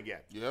to prove it again.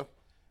 Yeah.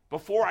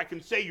 Before I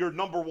can say you're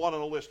number 1 on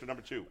the list or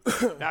number 2.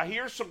 Now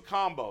here's some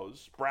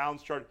combos.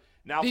 Browns chart.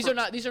 Now these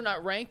are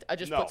not ranked. I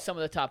just put some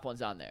of the top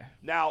ones on there.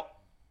 Now,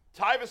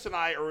 Tyvus and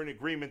I are in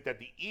agreement that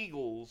the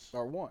Eagles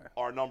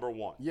are number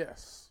 1.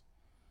 Yes.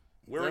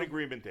 We're in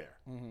agreement there.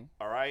 Mm-hmm.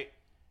 All right.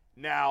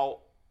 Now,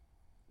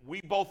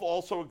 we both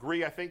also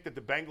agree, I think, that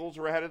the Bengals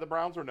are ahead of the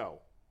Browns, or no?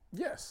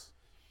 Yes.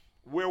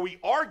 Where we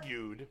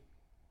argued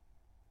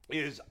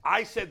is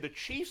I said the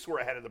Chiefs were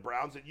ahead of the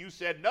Browns, and you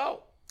said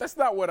no. That's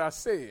not what I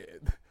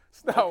said.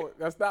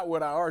 That's not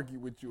what I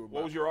argued with you about.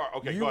 What was your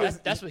okay? Go ahead.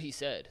 That's what he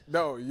said.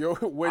 No,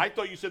 I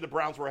thought you said the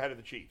Browns were ahead of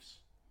the Chiefs.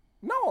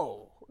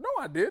 No,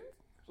 I didn't.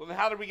 So then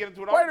how did we get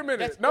into an argument? Wait a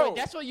minute.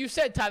 That's what you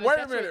said, Tyvus. Wait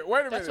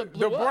a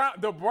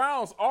minute. The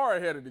Browns are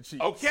ahead of the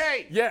Chiefs.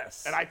 Okay.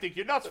 Yes. And I think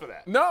you're nuts for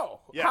that.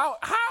 No. Yes.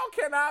 How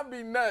can I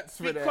be nuts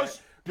for that?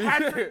 Because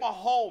Patrick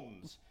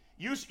Mahomes.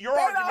 Your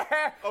argument.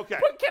 Okay.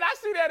 But can I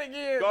see that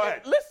again? Go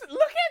ahead. Listen,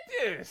 look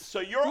at this. So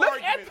your look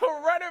argument. at the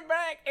running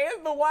back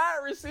and the wide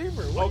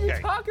receiver. What are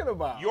you talking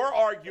about? Your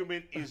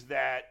argument is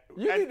that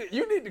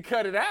you need to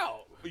cut it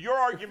out. Your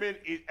argument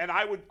is, and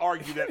I would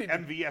argue that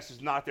MVS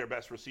is not their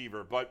best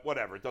receiver, but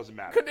whatever, it doesn't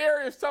matter.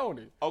 Kadarius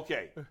Toney.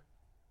 Okay.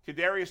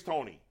 Kadarius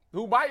Toney.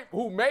 Who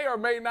may or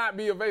may not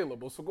be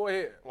available, so go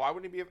ahead. Why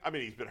wouldn't he be? I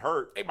mean, he's been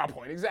hurt. Ain't my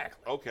point,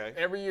 exactly. Okay.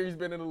 Every year he's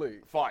been in the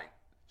league. Fine.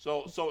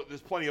 So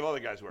there's plenty of other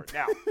guys who are.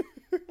 Now,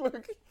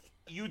 look.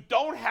 You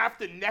don't have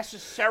to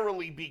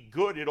necessarily be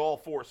good at all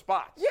 4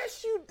 spots.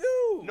 Yes, you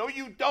do. No,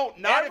 you don't.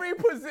 Every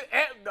position.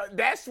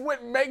 That's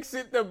what makes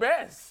it the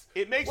best.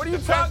 It makes. What it are you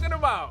the talking best.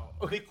 about?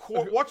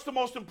 What's the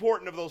most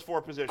important of those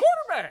 4 positions?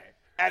 Quarterback.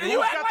 And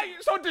you act like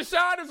so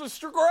Deshaun is a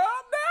scrub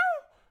now?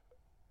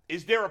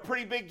 Is there a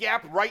pretty big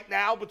gap right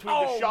now between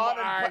Deshaun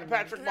and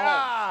Patrick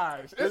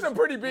Mahomes? There's a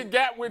pretty big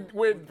gap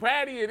with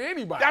Patty and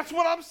anybody. That's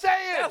what I'm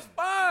saying. That's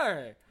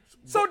fine.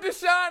 So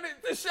Deshaun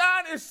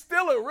is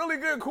still a really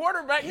good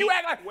quarterback. You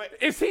act like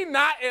is he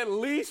not at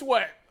least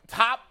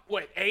top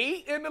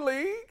 8 in the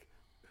league?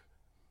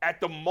 At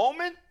the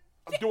moment,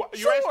 you're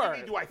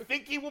asking me, do I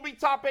think he will be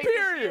top 8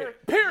 Period. this year?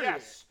 Period.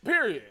 Yes.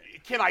 Period.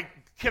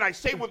 Can I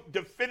say with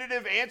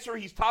definitive answer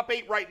he's top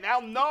 8 right now?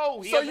 No,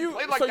 he hasn't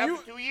played like that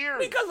for 2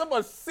 years. Because of a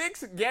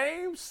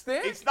 6-game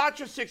stint? It's not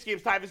just 6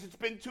 games, Tyvus. It's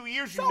been 2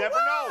 years. You never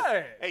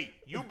know. Hey,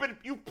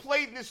 you've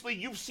played in this league.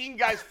 You've seen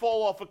guys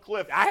fall off a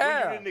cliff I when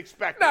have. you didn't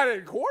expect not it.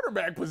 in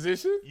quarterback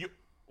position.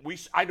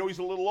 I know he's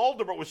a little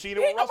older, but we're seeing it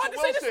with Russell I'm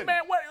about Wilson. to say this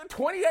man,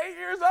 28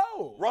 years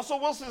old. Russell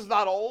Wilson's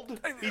not old.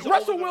 He's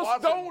Russell older than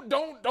Wilson,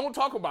 Watson. don't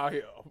talk about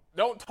him.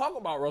 Don't talk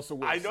about Russell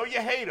Wilson. I know you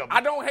hate him.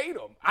 I don't hate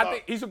him. I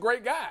think he's a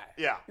great guy.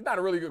 Yeah. He's not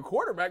a really good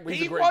quarterback, but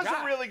he's a great guy. He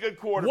was a really good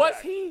quarterback.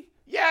 Was he?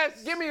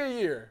 Yes. Give me a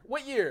year.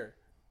 What year?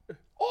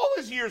 All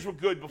his years were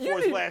good before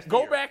his last year.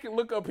 Go back and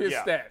look up his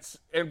stats.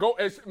 And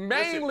it's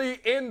mainly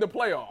in the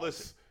playoffs.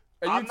 Listen,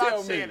 I'm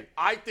not saying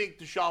I think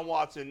Deshaun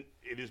Watson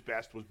at his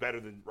best was better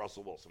than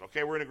Russell Wilson.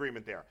 Okay, we're in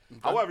agreement there.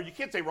 Okay. However, you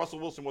can't say Russell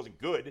Wilson wasn't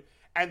good,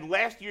 and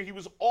last year he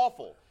was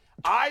awful.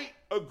 I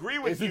agree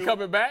with you. Is he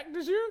coming back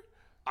this year?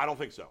 I don't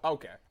think so.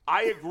 Okay.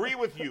 I agree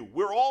with you.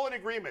 We're all in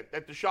agreement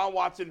that Deshaun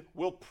Watson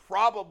will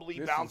probably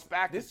bounce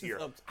back this year,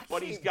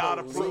 but he's got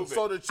to prove it.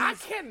 So the Chiefs, I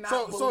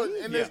cannot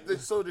believe it.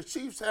 So the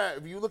Chiefs have,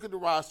 if you look at the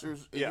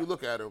rosters, if you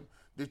look at them,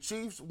 the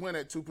Chiefs win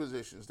at two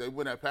positions. They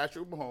win at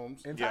Patrick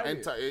Mahomes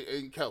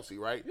and Kelsey,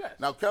 right? Yes.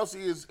 Now,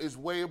 Kelsey is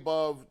way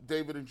above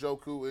David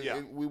Njoku,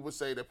 and we would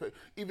say that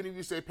even if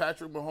you say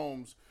Patrick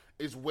Mahomes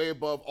is way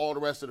above all the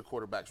rest of the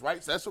quarterbacks,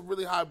 right? So that's a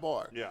really high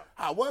bar. Yeah.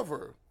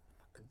 However,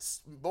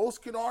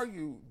 most can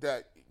argue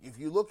that if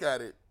you look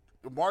at it,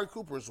 Amari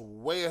Cooper is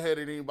way ahead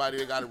of anybody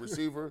that got a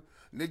receiver.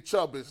 Nick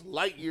Chubb is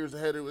light years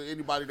ahead of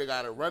anybody that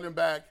got a running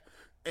back.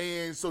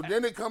 And so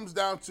then it comes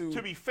down to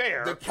be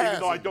fair, the even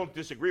though I don't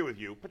disagree with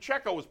you,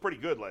 Pacheco was pretty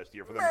good last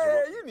year for them.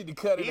 Man, you need to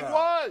cut it out. He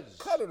was.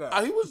 Cut it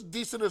out. He was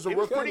decent as a He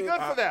rookie. was pretty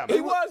good for them. He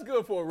was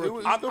good for a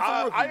rookie.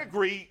 I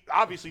agree.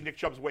 Obviously, Nick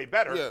Chubb's way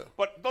better.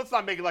 But let's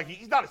not make it like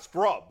he's not a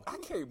scrub. I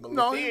can't believe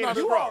No, he he's ain't not a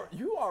a scrub.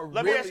 You are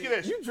Let really, me ask you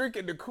this. You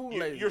drinking the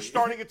Kool-Aid. You're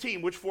starting a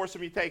team. Which force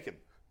have you taken?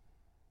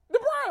 The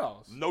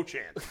Browns. No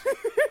chance.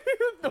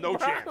 The No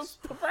Browns, chance.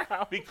 The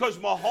Browns. Because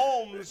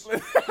Mahomes,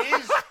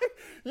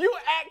 You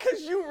act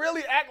because you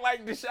really act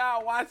like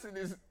Deshaun Watson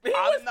is.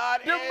 I'm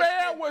not The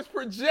man was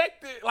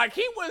projected like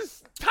he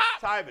was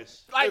top.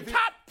 Tyvis. Like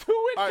top 2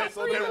 in All right, the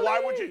so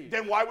league.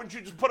 Then why wouldn't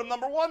you just put him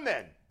number one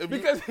then?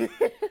 Because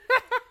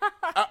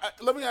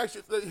let me ask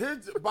you.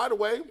 Here's, by the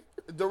way,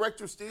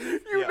 Director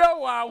Steve. you know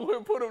why I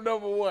wouldn't put him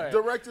number one.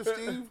 Director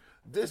Steve.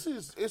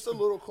 It's a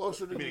little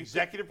closer to You mean me.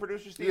 executive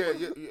producer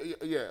Steve?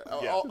 Yeah.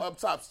 Up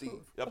top, Steve.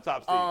 Up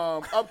top,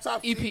 Steve. Up top,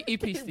 Steve.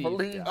 EP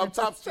Steve. Up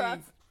top, Steve.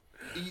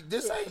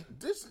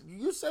 This.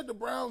 You said the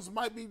Browns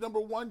might be number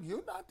one.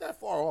 You're not that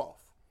far off.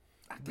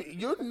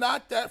 You're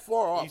not that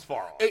far off. He's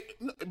far off.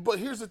 But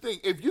here's the thing: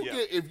 if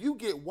you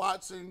get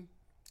Watson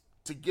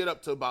to get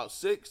up to about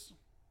 6,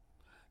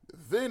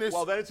 then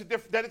it's then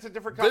it's a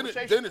different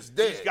conversation. Then it's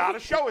dead. He's got to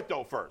show it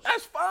though first.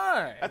 That's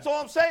fine. That's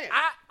all I'm saying.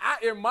 I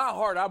in my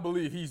heart, I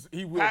believe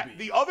he will Pat,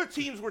 be. the other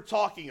teams we're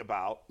talking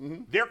about,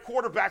 their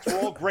quarterbacks were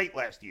all great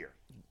last year,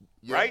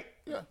 right?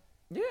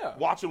 Yeah.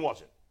 Watson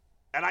wasn't.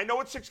 And I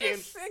know it's 6 games.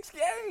 It's 6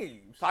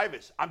 games.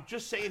 Tyvis, I'm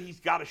just saying he's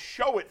got to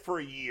show it for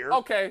a year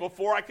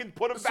before I can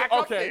put him back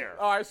up there.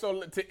 All right,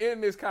 so to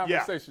end this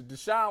conversation,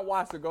 Deshaun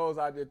Watson goes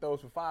out there,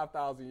 throws for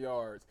 5,000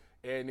 yards,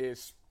 and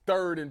is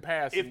third in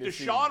passing If this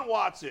Deshaun season.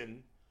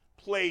 Watson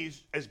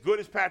plays as good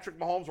as Patrick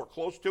Mahomes or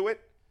close to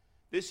it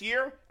this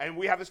year, and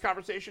we have this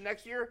conversation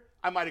next year,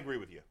 I might agree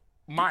with you.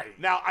 Might.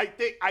 Now, I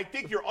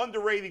think you're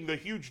underrating the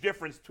huge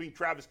difference between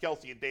Travis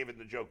Kelce and David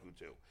Njoku,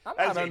 too. I'm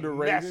That's not a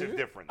underrating massive it.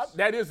 difference.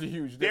 That is a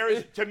huge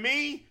difference. To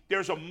me,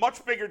 there's a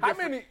much bigger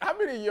difference. How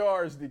many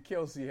yards did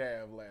Kelce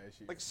have last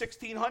year? Like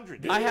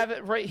 1,600. I have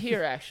it right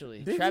here,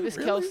 actually. Did Travis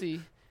you really?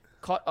 Kelce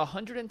caught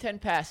 110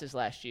 passes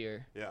last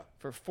year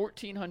for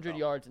 1,400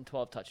 yards and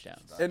 12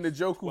 touchdowns. And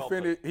Njoku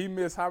finished. He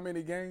missed how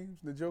many games?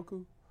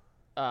 Njoku.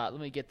 Let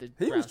me get the.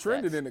 He was Browns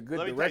trending stats. in a good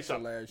Let me tell you direction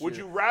something. last year. Would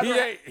you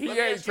rather? He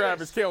ain't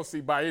Travis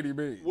Kelce by any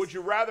means. Would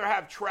you rather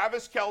have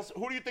Travis Kelce?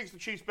 Who do you think is the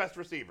Chiefs' best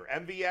receiver?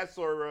 MVS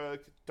or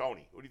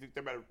Tony? Who do you think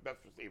their best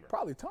receiver?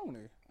 Probably Tony.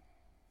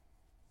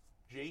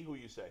 G, who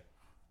you say?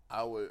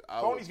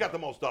 Tony's got the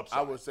most upside.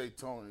 I would say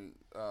Tony.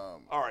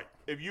 All right.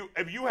 If you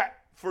had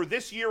for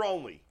this year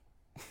only,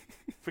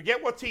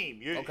 forget what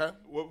team.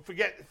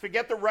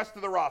 Forget the rest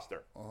of the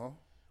roster.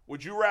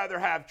 Would you rather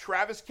have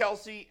Travis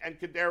Kelce and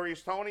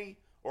Kadarius Toney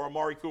or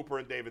Amari Cooper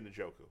and David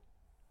Njoku?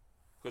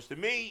 Because to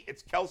me,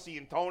 it's Kelce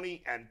and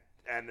Toney, and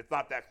it's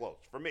not that close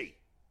for me.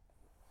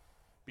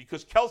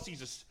 Because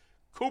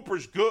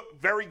Cooper's good,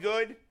 very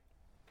good.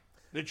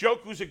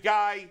 Njoku's a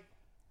guy.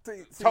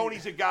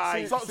 Tony's a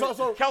guy. So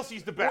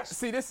Kelce's the best.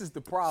 See, this is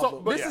the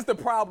problem. This is the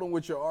problem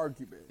with your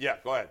argument. Yeah,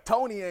 go ahead.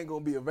 Tony ain't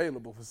gonna be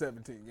available for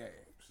 17 games.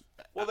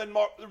 Well, then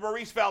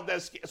Maurice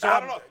Valdez. So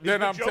I don't know. Is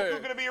Njoku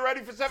going to be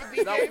ready for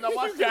 17 games? Now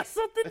watch You got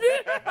something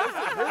there.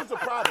 Here's the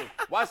problem.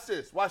 Watch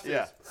this.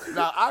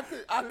 Now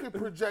I could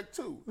project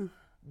too.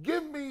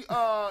 Give me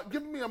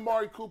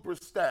Amari Cooper's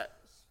stats.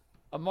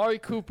 Amari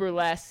Cooper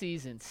last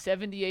season,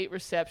 78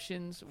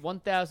 receptions,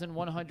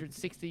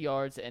 1,160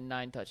 yards, and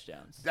 9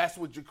 touchdowns. That's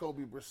with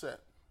Jacoby Brissett.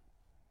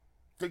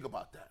 Think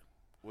about that.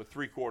 With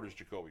 3 quarters,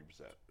 Jacoby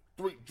Brissett.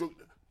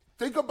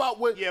 Think about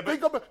what. Yeah, but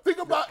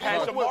think about.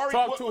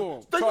 Talk to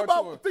him.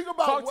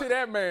 Talk to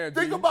that man.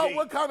 Think about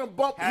what kind of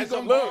bump he's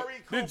gonna look.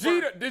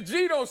 The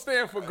G don't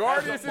stand for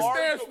Guardians. It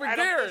stands for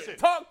Garrett.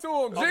 Talk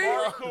to him, G.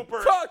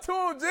 Talk to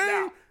him, G.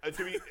 Now,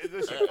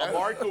 listen,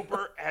 Amari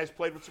Cooper has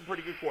played with some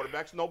pretty good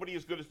quarterbacks. Nobody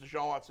as good as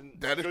Deshaun Watson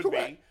should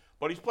be,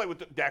 but he's played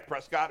with Dak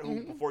Prescott,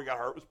 who before he got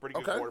hurt was a pretty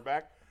good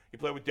quarterback. He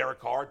played with Derek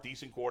Carr,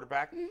 decent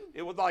quarterback.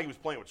 It was not like he was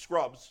playing with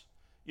scrubs,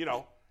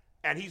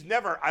 And he's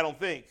never, I don't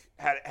think,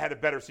 had a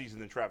better season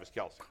than Travis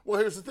Kelce.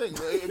 Well, here's the thing.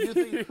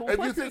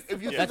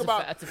 If you think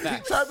about that's a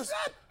fact. Travis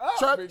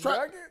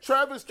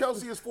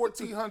Kelce is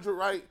 1,400,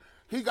 right?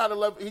 He got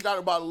about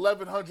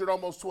 1,100,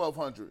 almost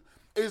 1,200.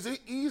 Is it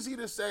easy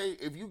to say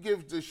if you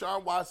give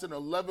Deshaun Watson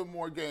 11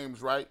 more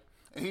games, right,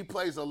 and he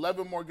plays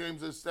 11 more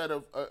games instead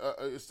of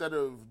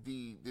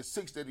the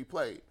 6 that he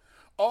played,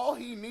 all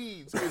he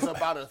needs is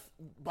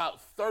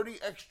about 30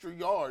 extra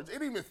yards. It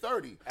ain't even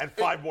 30. And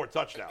 5 more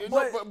touchdowns.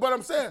 But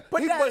I'm saying,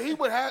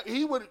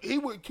 he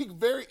would kick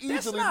very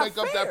easily make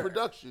up that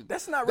production.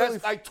 That's not really.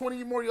 That's like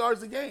 20 more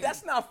yards a game.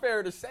 That's not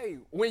fair to say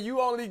when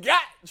you only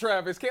got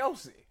Travis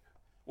Kelce.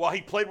 Well,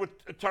 he played with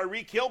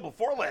Tyreek Hill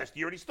before last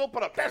year, and he still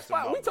put up That's passing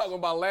fine. numbers. We talking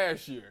about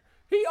last year.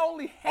 He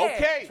only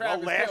had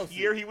Travis last Kelce.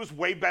 year he was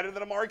way better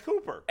than Amari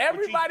Cooper.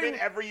 Everybody, which he's been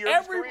every year of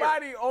his career.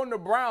 everybody on the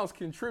Browns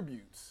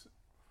contributes.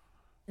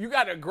 You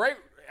got a great,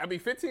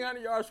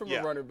 1,500 yards from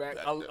a running back,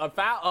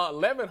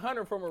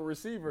 1,100 from a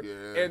receiver,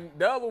 and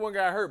the other one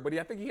got hurt, but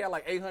I think he had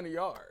like 800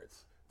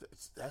 yards.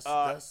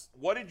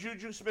 What did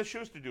Juju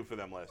Smith-Schuster do for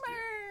them last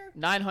year?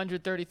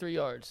 933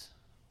 yards.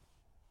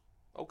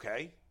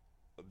 Okay.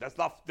 That's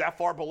not that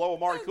far below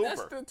Amari Cooper.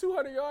 That's still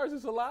 200 yards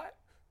is a lot.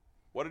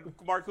 What did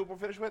Amari Cooper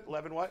finish with?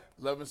 11 what?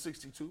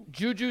 1162.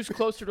 Juju's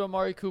closer to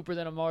Amari Cooper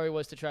than Amari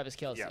was to Travis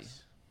Kelce.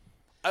 Yes.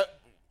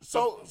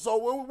 So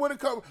when it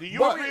comes,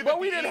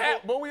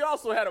 but we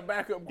also had a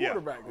backup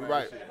quarterback,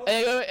 right?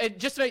 And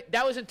just to make,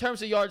 that was in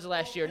terms of yards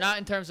last year, not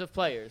in terms of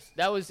players.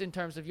 That was in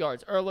terms of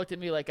yards. Earl looked at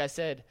me like I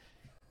said,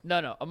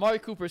 no. Amari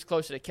Cooper is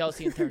closer to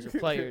Kelce in terms of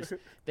players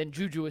than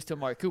Juju is to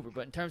Amari Cooper.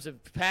 But in terms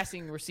of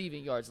passing,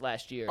 receiving yards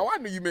last year. Oh, I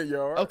knew you meant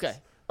yards. Okay.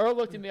 Earl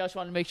looked at me. I just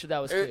wanted to make sure that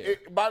was clear.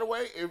 By the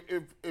way,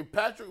 if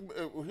Patrick,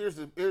 here's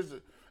the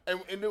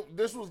and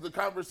this was the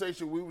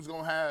conversation we was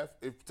gonna have.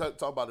 If talk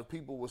about if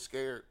people were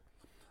scared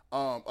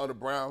of the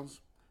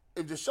Browns,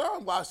 if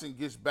Deshaun Watson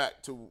gets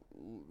back to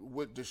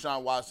what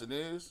Deshaun Watson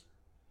is,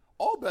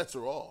 all bets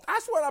are off.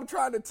 That's what I'm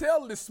trying to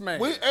tell this man.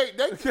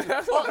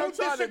 Nobody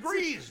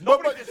disagrees.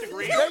 Nobody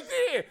disagrees.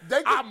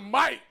 I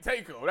might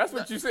take him. That's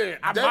what you said.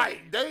 I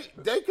might.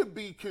 They could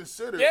be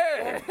considered.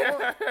 Yeah.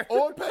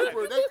 On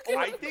paper.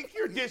 I think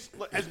you're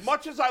as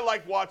much as I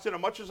like Watson,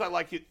 as much as I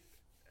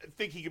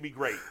think he could be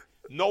great.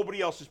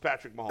 Nobody else is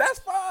Patrick Mahomes. That's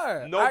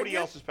fine. Nobody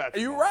else is Patrick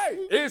Mahomes. You're right.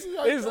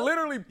 It's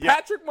literally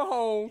Patrick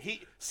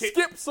Mahomes.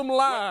 Skip some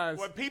lines.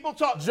 When people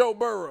talk Joe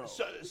Burrow.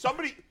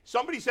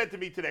 Somebody said to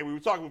me today, we were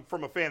talking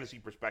from a fantasy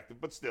perspective,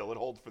 but still, it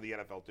holds for the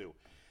NFL too.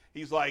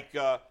 He's like,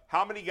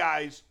 how many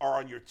guys are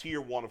on your tier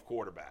 1 of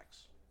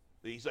quarterbacks?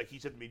 He said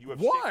to me, you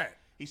have 6.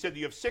 He said,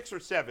 you have 6 or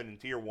 7 in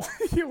tier 1.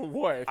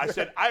 What? I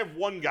said, I have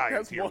 1 guy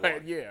in tier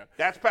 1. Yeah.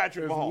 That's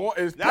Patrick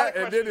Mahomes. Now the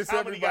question is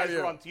how many guys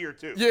are on tier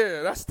 2?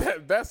 Yeah,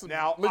 that's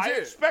now, legit. I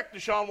expect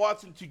Deshaun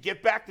Watson to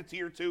get back to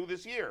tier 2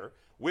 this year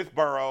with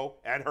Burrow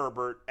and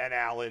Herbert and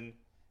Allen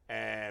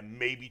and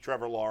maybe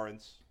Trevor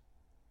Lawrence.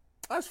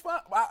 That's fine.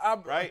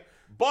 Right?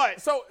 But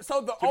to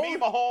me,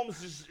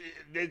 Mahomes is,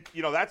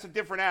 that's a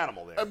different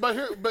animal there.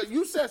 But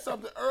you said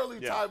something early,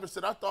 Tyvis,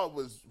 that I thought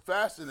was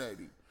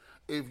fascinating.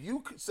 If you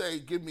could say,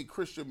 give me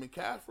Christian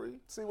McCaffrey,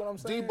 see what I'm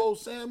saying? Debo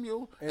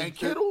Samuel, and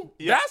Kittle.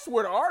 That's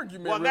where the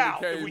argument well, really now,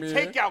 came if we in.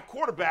 take out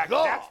quarterback,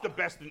 that's the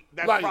best.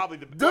 That's probably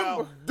the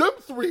best. Them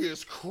 3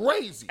 is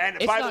crazy. And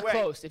it's by not the way,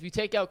 close. If you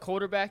take out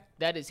quarterback,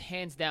 that is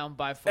hands down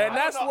by far. And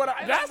that's what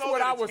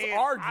I was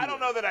arguing. I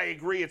don't know that I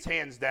agree it's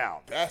hands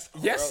down. Yes,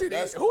 it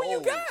is. Who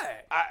you got?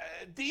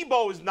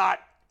 Debo is not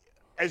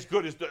as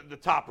good as the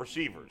top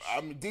receivers. I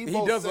mean,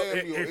 Debo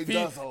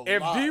Samuel,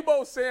 if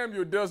Debo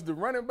Samuel does the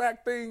running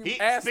back thing,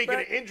 speaking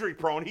of injury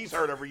prone, he's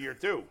hurt every year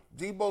too.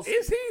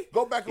 Is he?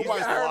 Go back and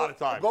watch a lot of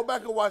time. Go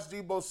back and watch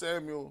Debo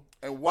Samuel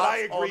and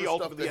watch all the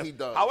stuff that he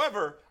does.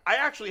 However, I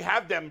actually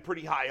have them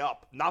pretty high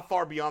up, not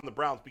far beyond the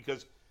Browns,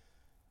 because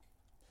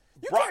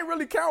you can't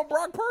really count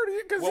Brock Purdy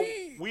because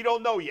we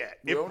don't know yet.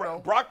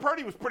 Brock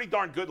Purdy was pretty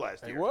darn good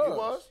last year. He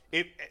was.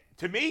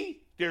 To me,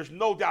 there's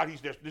no doubt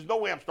he's there. There's no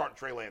way I'm starting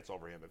Trey Lance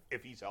over him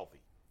if he's healthy.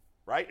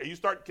 Right? Are you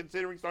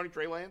considering starting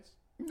Trey Lance?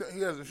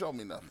 He hasn't shown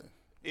me nothing.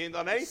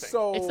 On anything.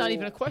 So it's not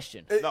even a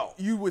question. No.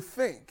 You would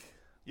think.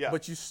 Yeah.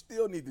 But you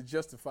still need to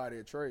justify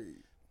their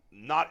trade.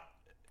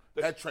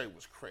 That trade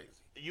was crazy.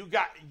 You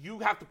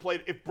have to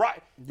play. If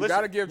Brock, you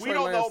got to give Trey we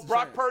don't Lance know.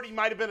 Brock Purdy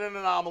might have been an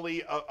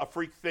anomaly, a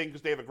freak thing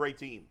because they have a great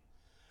team.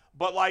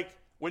 But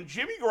when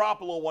Jimmy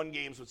Garoppolo won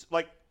games with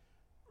San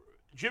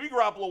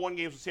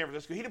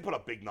Francisco, he didn't put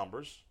up big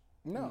numbers.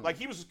 No.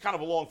 He was kind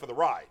of along for the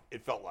ride,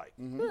 it felt like.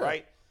 Mm-hmm.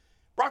 Right?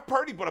 Brock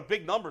Purdy put up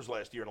big numbers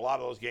last year in a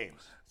lot of those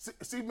games.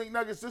 See,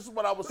 McNuggets, this is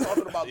what I was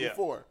talking about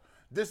before.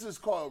 This is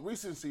called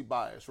recency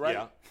bias, right?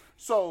 Yeah.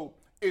 So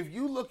if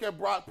you look at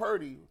Brock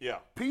Purdy,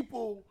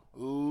 people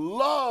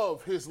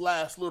love his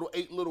last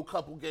 8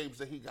 couple games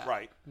that he got.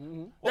 Right.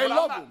 Mm-hmm. They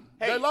love him.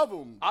 They love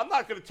him. I'm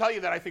not going to tell you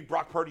that I think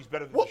Brock Purdy's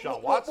better than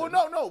Deshaun Watson.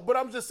 Well, no. But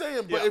I'm just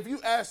saying, if you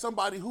ask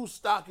somebody whose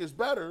stock is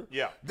better,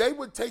 they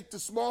would take the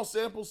small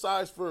sample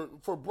size for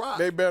Brock.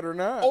 They better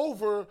not.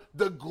 Over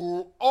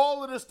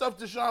all of the stuff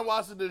Deshaun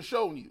Watson has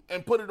shown you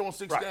and put it on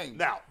 6 games.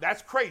 Now,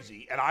 that's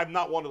crazy, and I'm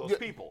not one of those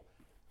people.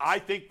 I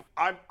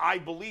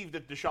believe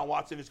that Deshaun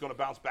Watson is going to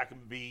bounce back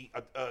and be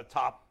a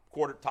top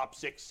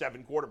 6,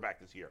 7 quarterback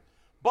this year.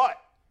 But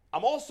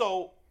I'm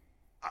also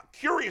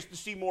curious to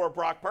see more of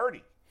Brock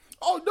Purdy.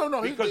 Oh,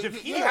 no. Because if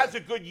he has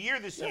a good year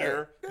this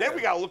year, then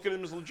we got to look at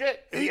him as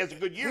legit. If he has a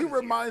good year. He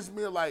reminds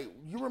me of, like,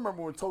 you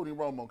remember when Tony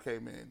Romo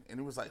came in and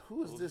he was like,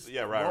 who is this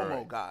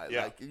Romo guy?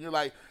 Yeah. Like, and you're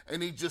like,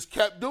 and he just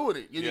kept doing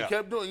it. And he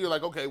kept doing it. You're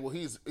like, okay, well,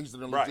 he's a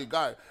legit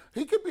guy.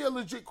 He could be a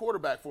legit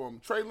quarterback for him.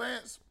 Trey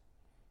Lance,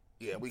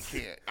 yeah, we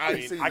can't. I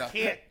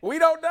can't. We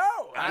don't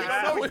know.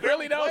 We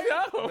really don't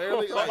know.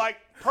 Barely, but like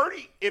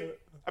Purdy,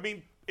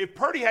 if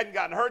Purdy hadn't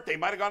gotten hurt, they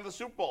might have gone to the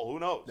Super Bowl. Who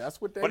knows?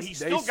 That's what But he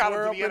still got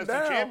into the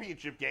NFC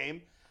Championship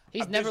game.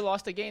 He's never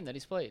lost a game that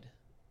he's played.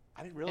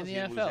 I didn't realize in he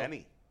the didn't NFL. lose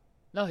any.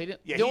 No, he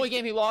didn't. Yeah, the only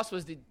game he lost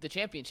was the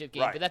championship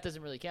game, Right. but that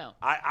doesn't really count.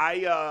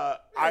 I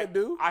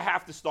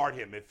have to start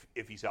him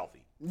if he's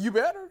healthy. You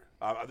better.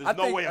 There's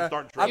no way I'm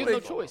starting Trey. You have no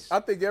choice. I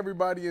think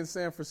everybody in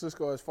San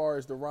Francisco, as far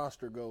as the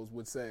roster goes,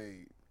 would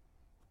say.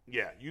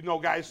 Yeah,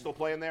 guys still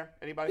playing there?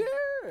 Anybody?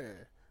 Yeah.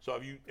 So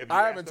have you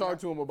I haven't talked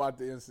to him about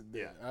the incident.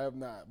 Yeah. I have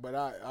not, but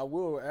I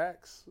will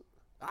ask.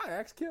 I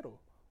ask Kittle.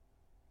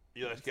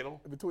 You ask Kittle?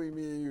 Between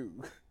me and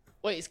you.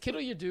 Wait, is Kittle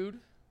your dude?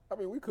 I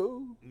mean, we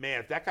cool. Man,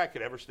 if that guy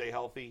could ever stay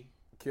healthy.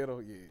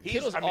 Kittle, yeah.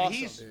 Kittle's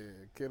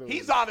awesome. Kittle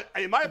he's on it.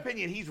 In my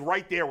opinion, he's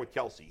right there with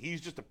Kelsey.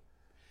 He's just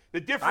the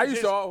difference. I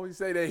used to always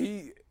say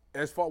that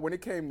when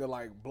it came to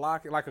like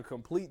blocking, like a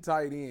complete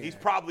tight end, he's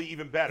probably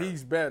even better.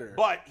 He's better,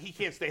 but he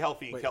can't stay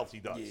healthy, and Kelsey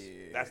does.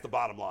 Yeah. That's the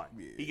bottom line.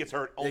 Yeah. He gets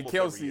hurt almost and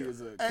Kelsey every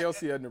year.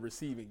 Kelsey in the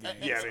receiving game.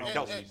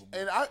 Kelsey.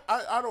 And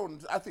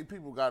I think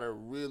people got to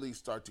really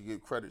start to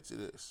give credit to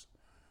this.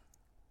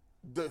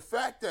 The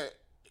fact that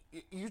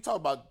you talk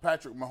about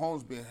Patrick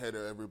Mahomes being ahead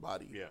of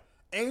everybody. Yeah.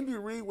 Andy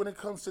Reid, when it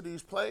comes to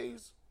these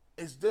plays,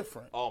 it's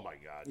different. Oh my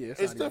God. Yeah,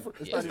 it's different.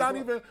 It's not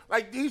even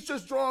like he's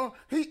just drawing.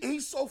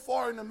 He's so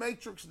far in the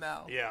matrix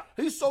now. Yeah.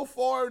 He's so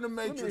far in the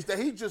matrix that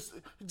he just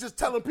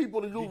telling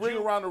people to do ring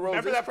around the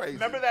rosy.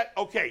 Remember that?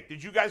 Okay.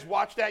 Did you guys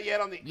watch that yet?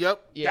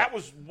 Yep. Yeah. That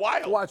was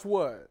wild. Watch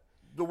what?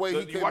 The way he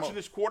you came watching up.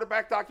 this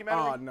quarterback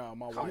documentary? Oh no,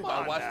 my wife. You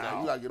gotta watch that.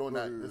 You gotta get on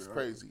that. It's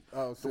crazy.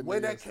 The way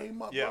that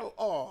came up, bro.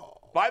 Oh.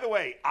 By the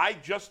way,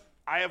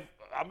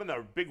 I'm in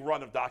a big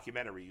run of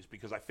documentaries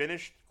because I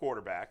finished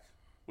Quarterback,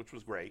 which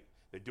was great.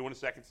 They're doing a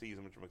second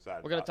season, which I'm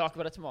excited We're going about. to talk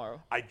about it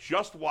tomorrow. I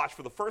just watched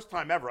for the first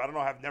time ever. I don't know.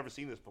 I've never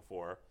seen this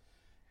before.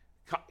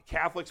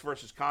 Catholics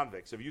versus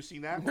convicts. Have you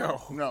seen that?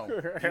 No. You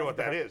know what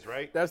that is,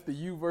 right? That's the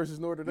U versus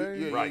Notre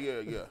Dame. Yeah, Right.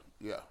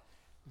 Yeah.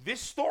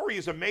 This story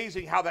is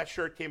amazing how that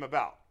shirt came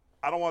about.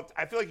 I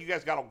feel like you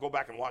guys got to go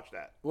back and watch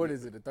that. What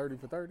is it? A 30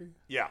 for 30?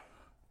 Yeah.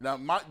 Now,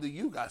 the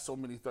U got so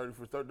many 30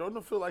 for 30. Don't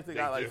it feel like they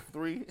got do. like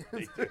 3?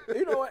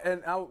 You know what?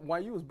 And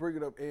while you was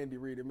bringing up Andy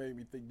Reid, it made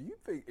me think, do you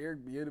think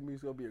Eric Bieniemy is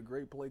going to be a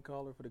great play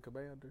caller for the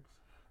Commanders?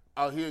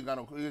 Oh, he ain't got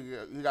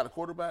he got a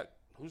quarterback?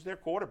 Who's their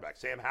quarterback?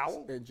 Sam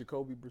Howell? And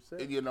Jacoby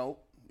Brissett? And,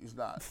 he's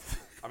not.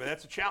 I mean,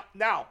 that's a challenge.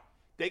 Now,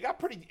 they got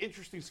pretty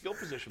interesting skill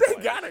position They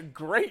players. got a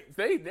great –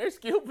 their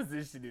skill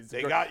position is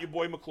They great. got your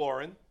boy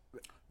McLaurin.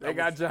 They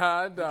got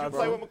Jahan Did you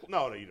play with McLaurin?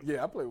 No, you didn't.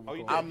 Yeah, I played with Oh,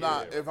 you McLaurin. did? I'm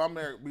not. If I'm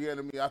Eric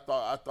Bieniemy, I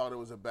thought it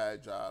was a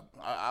bad job.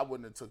 I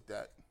wouldn't have took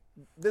that.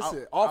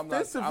 Listen, I'm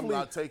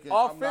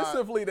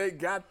offensively, they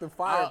got the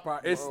firepower.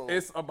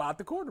 It's about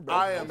the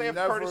quarterback. Don't they have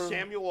Curtis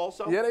Samuel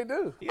also? Yeah, they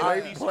do. I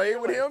played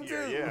with him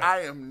too. Yeah. I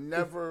am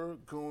never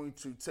going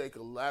to take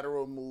a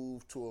lateral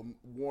move to a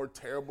more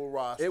terrible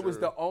roster. It was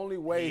the only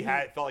way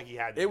felt like he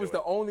had to It do was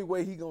the only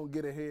way he gonna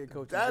get a head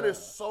coach. That is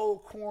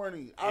so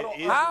corny.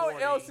 How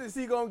else is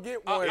he gonna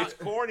get one? It's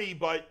corny,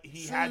 but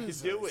he had to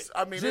do it.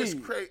 I mean, it's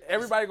crazy.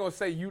 Everybody gonna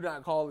say you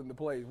not calling the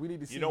plays. We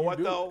need to see. You know what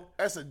do though? it.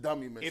 That's a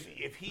dummy mission.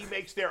 If he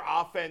makes their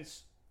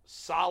offense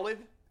solid,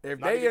 If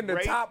not they even in the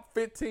great, top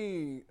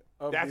 15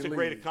 of that's the a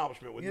great league.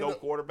 accomplishment with no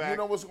quarterback. You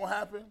know what's gonna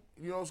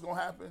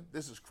happen?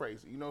 This is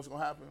crazy. You know what's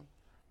gonna happen?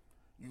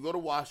 You go to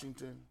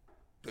Washington.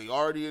 They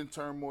already in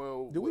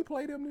turmoil. Do we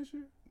play them this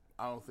year?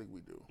 I don't think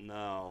we do.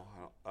 No,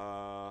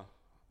 I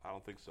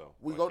don't think so.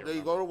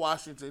 They go to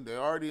Washington. They're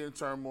already in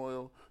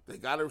turmoil. They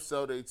got to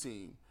sell their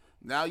team.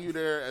 Now you're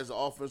there as an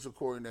offensive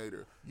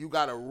coordinator. You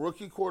got a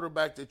rookie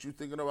quarterback that you're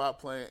thinking about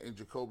playing in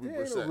Jacoby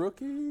Brissett. Ain't a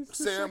rookie.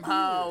 Sam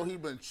Howell, he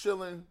been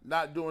chilling,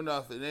 not doing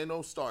nothing. Ain't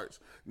no starts.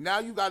 Now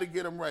you got to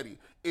get him ready.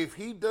 If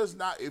he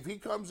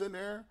comes in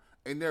there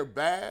and they're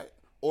bad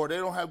or they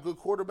don't have good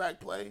quarterback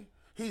play,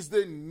 he's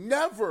then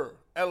never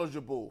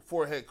eligible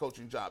for a head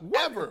coaching job.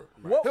 Ever.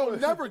 He'll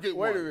never get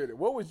one. Wait a minute.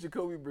 What was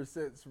Jacoby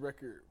Brissett's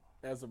record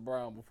as a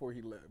Brown before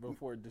he left?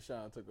 Before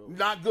Deshaun took over?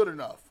 Not good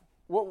enough.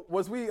 What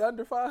was we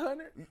under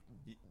 500?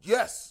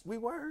 Yes. We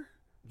were.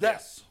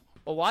 Yes.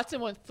 Well, Watson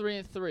went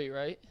 3-3,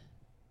 right?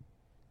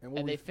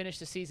 And they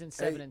finished the season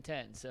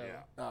 7-10. So.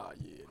 Oh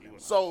yeah.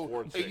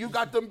 So if you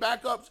got them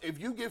backups,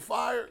 if you get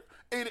fired,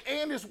 and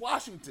it's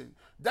Washington.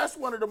 That's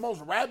one of the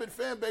most rabid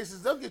fan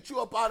bases. They'll get you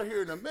up out of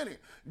here in a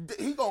minute.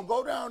 He gonna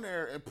go down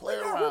there and play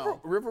around.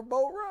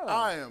 Riverboat Run.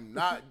 I am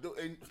not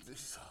doing.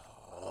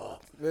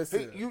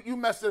 Listen, you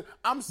messed it.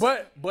 I'm.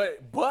 But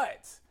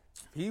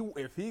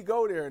if he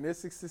go there and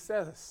it's a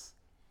success,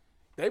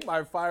 They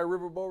might fire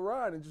Riverboat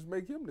Ron and just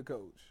make him the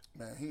coach.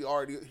 Man,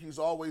 he's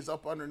always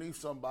up underneath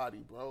somebody,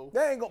 bro.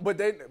 They ain't gonna,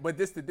 but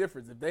this the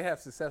difference. If they have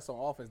success on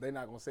offense, they're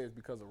not gonna say it's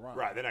because of Ron.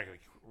 Right, they're not going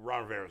to.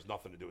 Ron Rivera has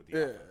nothing to do with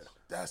the offense.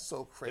 That's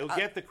so crazy. He'll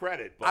get the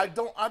credit, but I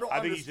don't. I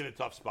think he's in a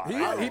tough spot. He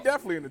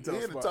definitely in a tough spot.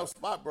 He's in a tough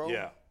spot, bro.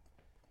 Yeah.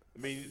 I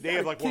mean, they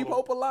have like keep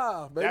hope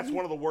alive, baby. That's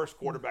one of the worst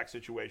quarterback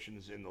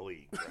situations in the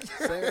league.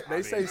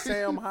 They say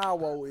Sam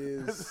Howell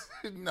is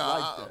like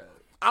that.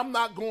 I'm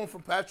not going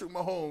from Patrick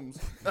Mahomes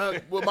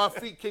with my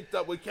feet kicked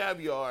up with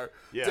caviar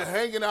to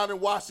hanging out in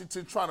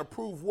Washington trying to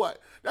prove what?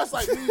 That's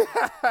like me.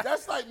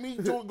 That's like me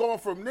going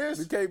from this.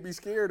 You can't be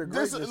scared of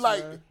this. greatness,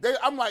 Like man.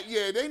 I'm like,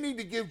 yeah, they need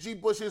to give G.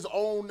 Bush his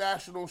own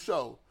national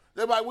show.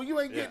 They're like, well, you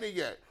ain't getting it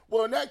yet.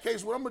 Well, in that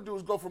case, what I'm gonna do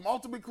is go from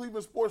Ultimate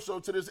Cleveland Sports Show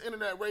to this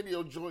internet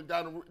radio joint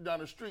down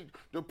the street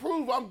to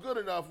prove I'm good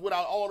enough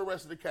without all the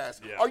rest of the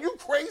cast. Yeah. Are you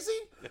crazy?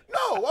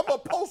 No, I'm gonna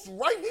post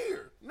right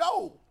here.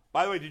 No.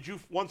 By the way,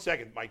 1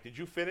 second, Mike, did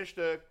you finish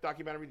the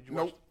documentary? Did you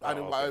watch? I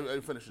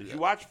didn't finish it Did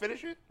yet. you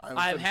finish it?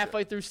 I'm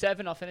halfway through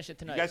 7. I'll finish it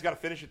tonight. You guys got to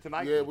finish it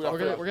tonight? Yeah, we're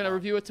gonna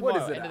review it tomorrow.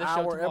 What is it, End an of the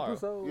show hour tomorrow.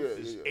 episode? Yeah,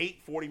 This is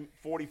 8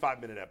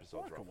 45-minute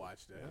episodes. I can watch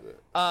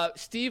that.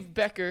 Steve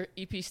Becker,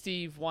 EP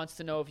Steve, wants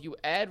to know if you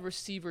add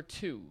receiver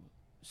 2,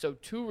 so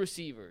 2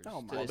 receivers.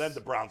 Well, then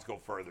the Browns go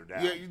further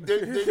down. Yeah,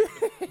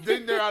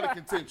 then they're out of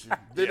contention.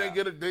 Then they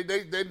get it.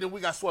 Then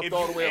we got swept If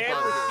all the you way up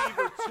out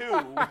of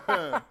add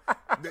receiver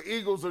 2, The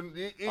Eagles are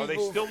they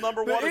still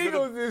number 1? The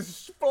Eagles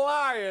is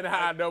flying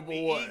high number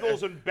 1. The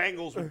Eagles and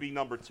Bengals would be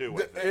number 2.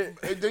 I think.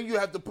 And then you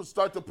have to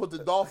start to put the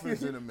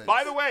Dolphins in the mix.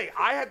 By the way,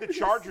 I had the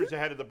Chargers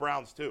ahead of the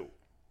Browns too.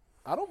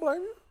 I don't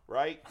blame you.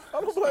 Right?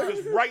 I don't blame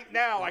Because you. right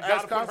now, I got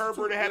to put constitute-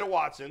 Herbert ahead of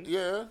Watson.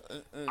 Yeah.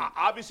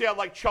 Obviously, I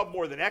like Chubb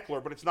more than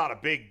Eckler, but it's not a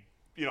big,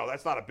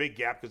 that's not a big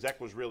gap because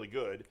Eckler's really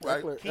good.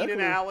 Right. Keenan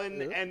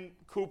Allen and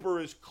Cooper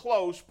is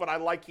close, but I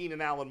like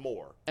Keenan Allen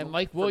more. And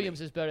Mike Williams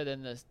is better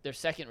than their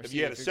second receiver. If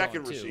you had a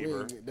second going two.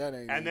 receiver, that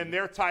ain't and then easy.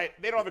 they're tight.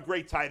 They don't have a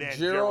great tight end,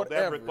 Gerald Gerald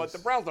Everett, but Everett. the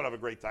Browns don't have a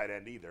great tight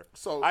end either.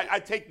 So I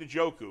take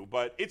Njoku,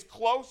 but it's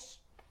close.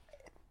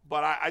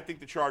 But I think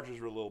the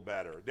Chargers are a little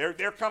better. They're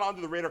kind of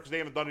under the radar because they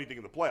haven't done anything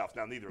in the playoffs.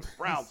 Now neither are the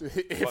Browns.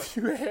 If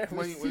you have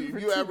when receiver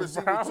you add two, the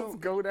receiver Browns two-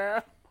 go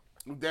down.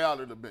 They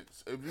out of the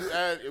mix. If you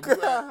add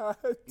God.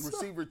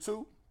 receiver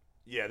 2,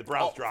 Yeah, the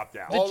Browns dropped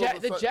down. all of a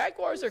The sudden-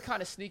 Jaguars are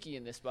kind of sneaky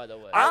in this, by the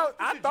way. I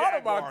the thought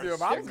about Jaguars.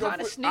 them. I They're was gonna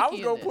kinda put, sneaky I was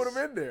in gonna put this.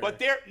 them in there.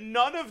 But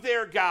none of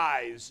their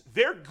guys,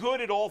 they're good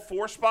at all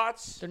 4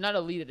 spots, They're not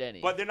elite at any.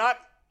 but they're not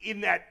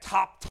in that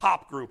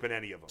top group in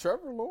any of them.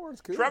 Trevor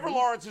Lawrence could. Trevor be.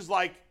 Lawrence is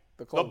like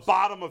the close.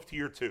 bottom of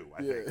tier 2,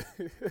 I Yeah.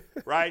 think.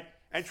 Right?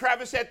 And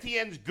Travis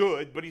Etienne's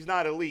good, but he's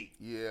not elite.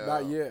 Yeah.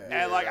 Not yet.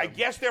 And I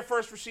guess their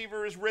first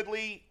receiver is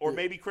Ridley or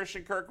maybe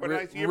Christian Kirk. But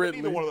neither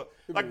Ridley. one of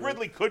them.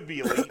 Ridley could be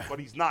elite, but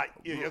he's not.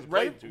 He hasn't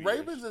played in 2 years.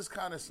 Ravens is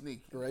kind of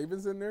sneaky.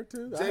 Ravens in there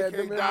too. I J.K. had them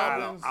in my-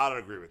 Dobbins. I don't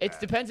agree with it that.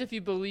 depends if you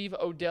believe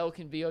Odell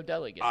can be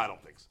Odell again. I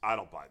don't think so. I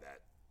don't buy that.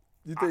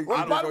 You think? Well,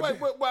 you by think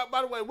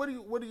the way, what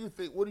do you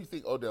think? What do you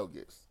think Odell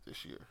gets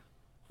this year?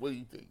 What do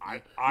you think?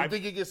 I you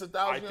think he gets I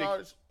 1,000 think-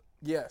 yards?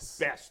 Yes.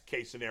 Best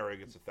case scenario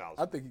gets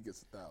 1,000. I think he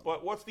gets 1,000.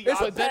 But what's the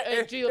It's odds? that-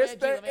 it's the let me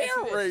ask you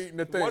air this. raid in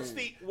the thing.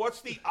 What's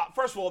the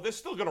first of all, they're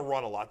still going to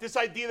run a lot. This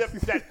idea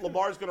that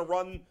Lamar's going to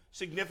run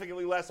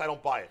significantly less, I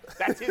don't buy it.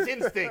 That's his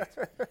instinct.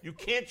 You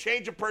can't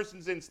change a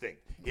person's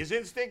instinct. His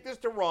instinct is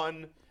to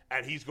run,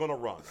 and he's going to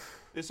run.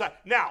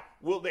 Now,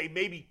 will they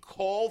maybe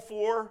call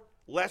for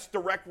less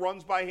direct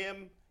runs by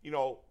him,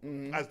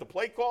 as the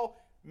play call?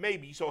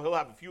 Maybe, so he'll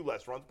have a few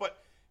less runs. But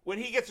when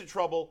he gets in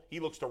trouble, he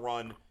looks to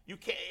run. You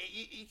can't.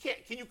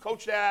 Can you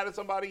coach that out of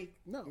somebody?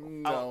 No.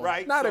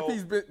 Right? Not So- if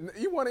he's been.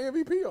 You won an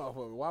MVP off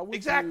of it. Why would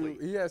Exactly. you?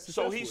 He has so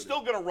success he's with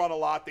still it. going to run a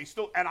lot.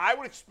 And I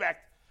would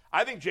expect.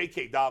 I think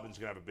J.K. Dobbins is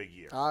going to have a big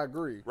year. I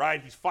agree.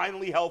 Right? He's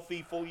finally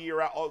healthy, full year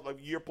out, a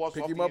year plus.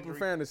 Pick off him the up in injury.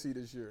 fantasy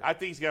this year. I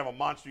think he's going to have a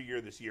monster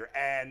year this year,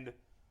 and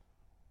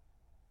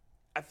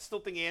I still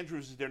think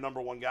Andrews is their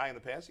number 1 guy in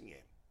the passing game.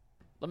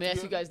 Let me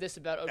ask you guys this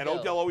about And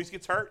Odell always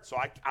gets hurt, so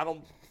I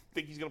don't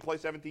think he's going to play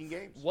 17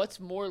 games. What's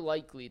more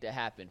likely to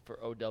happen for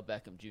Odell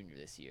Beckham Jr.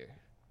 this year?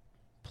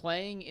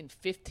 Playing in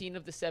 15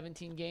 of the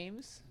 17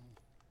 games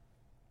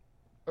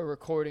or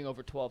recording over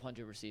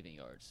 1,200 receiving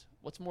yards?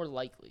 What's more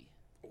likely?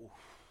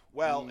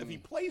 Well, if he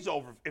plays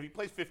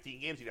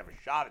 15 games, he'd have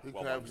a shot at He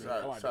could have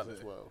 1,200. a shot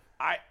at 12.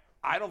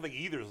 I don't think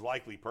either is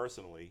likely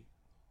personally.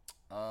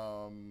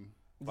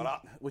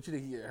 But What you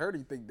think he get hurt? Or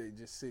you think they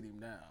just sit him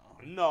down?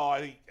 no,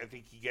 I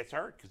think he gets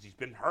hurt because he's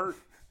been hurt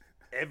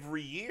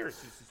every year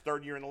since his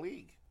 3rd year in the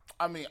league.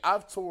 I mean,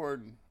 I've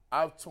torn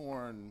 2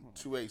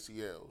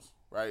 ACLs,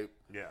 right?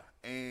 Yeah.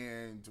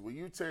 And when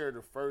you tear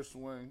the first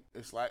one,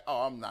 it's like,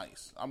 oh, I'm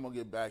nice. I'm gonna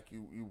get back.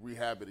 You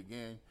rehab it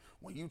again.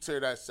 When you tear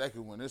that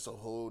second one, it's a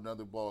whole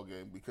nother ball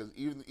game because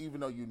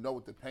even though you know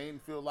what the pain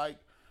feel like,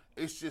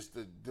 it's just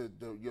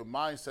your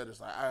mindset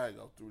is like, I gotta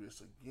go through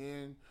this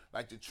again.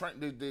 Like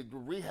the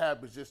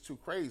rehab is just too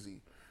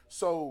crazy.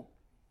 So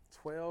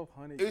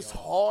 1,200. it's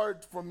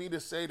hard for me to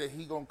say that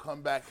he gonna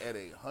come back at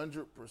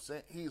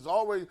 100%. He's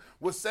always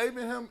what's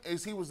saving him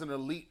is he was an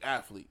elite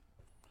athlete.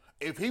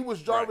 If he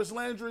was Jarvis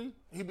Landry,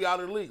 he'd be out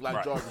of the league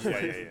like Jarvis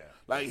Landry. Yeah.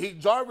 Like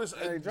Jarvis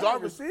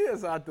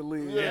is out the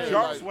league. Yeah,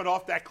 Jarvis went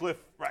off that cliff.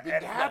 Right.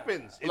 It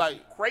happens. It's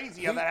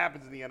crazy how that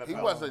happens in the NFL. He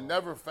wasn't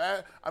never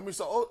fast. I mean,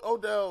 so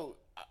Odell.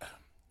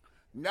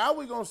 Now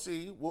we're gonna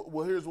see.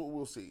 Well, here's what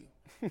we'll see.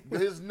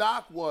 His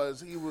knock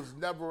was he was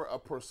never a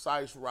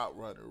precise route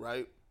runner,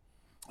 right?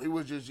 He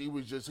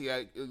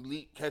had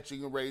elite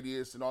catching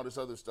radius and all this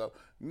other stuff.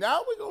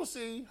 Now we're gonna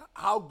see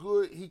how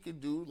good he can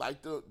do,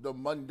 like the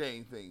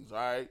mundane things. All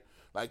right.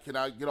 Like, can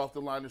I get off the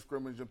line of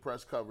scrimmage and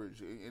press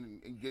coverage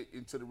and get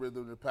into the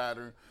rhythm and the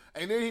pattern?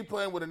 And then he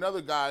playing with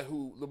another guy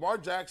who, Lamar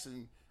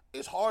Jackson,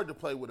 it's hard to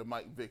play with a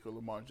Mike Vick or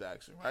Lamar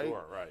Jackson, right?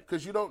 Sure, right.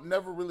 Because you don't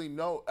never really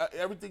know.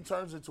 Everything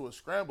turns into a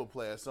scramble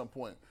play at some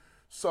point.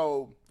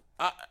 So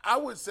I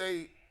would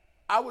say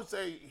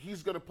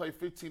he's going to play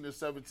 15 to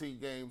 17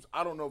 games.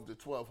 I don't know if the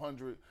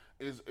 1,200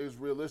 is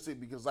realistic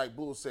because, like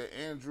Bull said,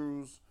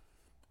 Andrews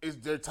is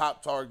their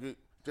top target.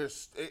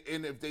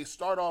 And if they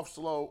start off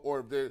slow or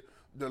if they're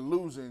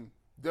losing,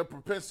 their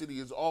propensity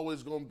is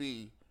always going to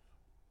be,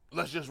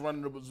 let's just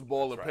run the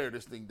ball and pare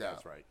this thing down.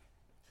 That's right.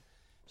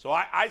 So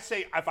I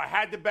say if I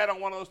had to bet on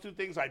one of those two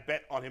things, I'd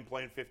bet on him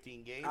playing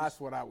 15 games. That's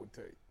what I would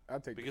take.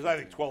 I'd take because I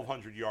think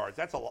 1,200 yards.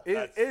 That's a lot.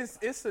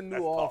 It's a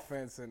new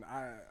offense, and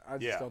I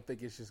just don't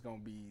think it's just going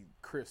to be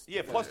crisp.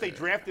 Yeah. Plus they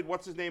drafted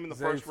what's his name in the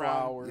first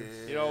round. Yeah.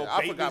 You know,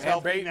 I forgot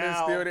Bateman's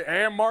now. Still there,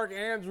 and Mark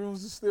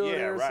Andrews is still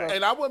there. Right. So.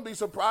 And I wouldn't be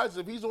surprised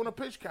if he's on a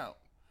pitch count.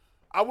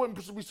 I wouldn't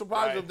be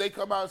surprised if they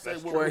come out and say,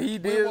 "Well, we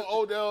want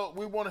Odell.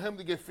 We wanted him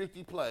to get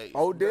 50 plays."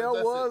 Odell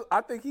was.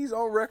 I think he's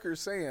on record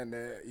saying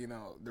that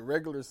the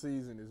regular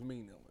season is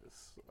meaningless.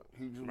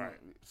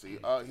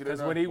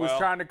 Because when he was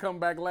trying to come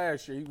back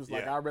last year, he was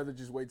like, "I'd rather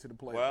just wait to the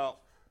playoffs." Well,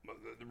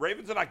 the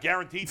Ravens are not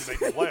guaranteed to make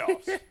the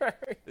playoffs.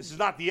 This is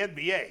not the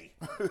NBA,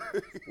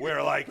 where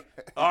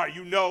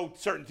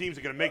certain teams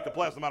are going to make the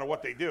playoffs no matter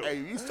what they do. Hey,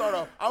 you start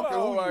off. I don't care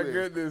who you is. Oh my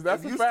goodness,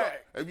 that's a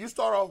fact. If you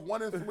start off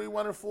 1-3,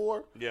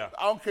 1-4,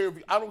 I don't care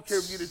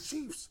if you're the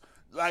Chiefs.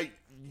 Like,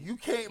 you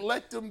can't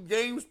let them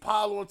games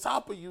pile on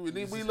top of you, and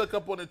then we look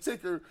up on the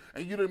ticker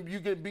and you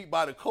get beat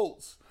by the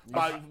Colts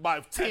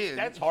by 10.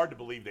 That's hard to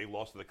believe they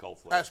lost to the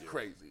Colts last That's year.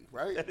 crazy,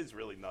 right? That is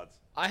really nuts.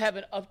 I have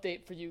an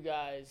update for you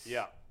guys.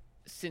 Yeah.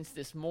 Since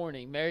this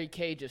morning, Mary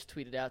Kay just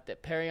tweeted out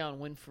that Perion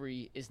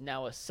Winfrey is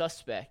now a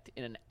suspect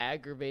in an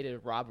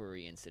aggravated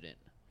robbery incident.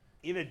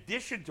 In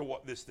addition to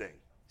this thing.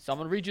 So I'm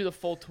going to read you the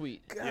full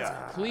tweet.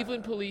 Yeah.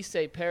 Cleveland police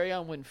say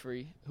Perion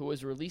Winfrey, who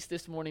was released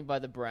this morning by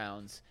the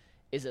Browns,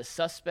 is a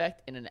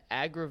suspect in an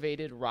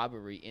aggravated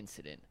robbery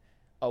incident.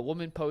 A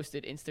woman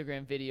posted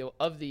Instagram video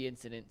of the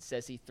incident,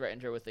 says he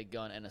threatened her with a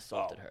gun and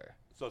assaulted her.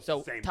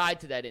 So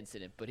tied to that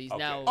incident, but he's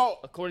now,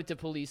 according to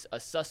police,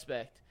 a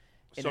suspect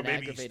in an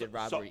aggravated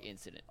robbery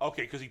incident.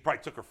 Okay, because he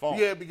probably took her phone.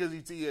 Yeah, because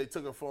he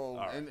took her phone.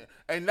 Right.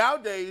 And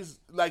nowadays,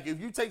 like, if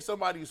you take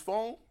somebody's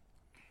phone,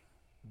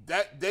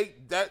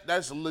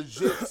 that's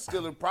legit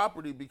stealing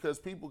property because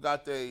people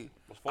got their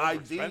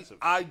IDs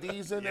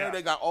in there.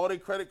 They got all their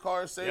credit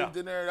cards saved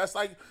in there.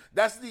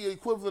 That's the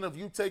equivalent of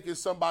you taking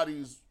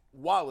somebody's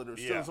wallet or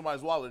stealing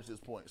somebody's wallet at this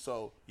point.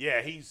 So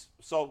it's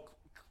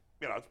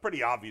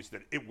pretty obvious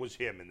that it was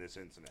him in this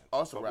incident.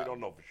 Also, we don't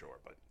know for sure,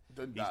 but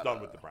he's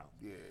done with the Browns.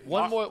 Yeah.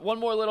 One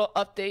more little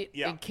update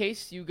in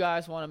case you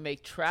guys want to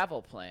make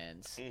travel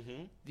plans.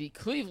 The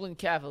Cleveland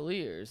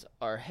Cavaliers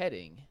are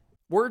heading.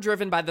 We're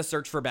driven by the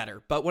search for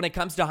better, but when it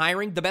comes to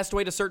hiring, the best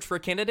way to search for a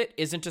candidate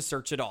isn't to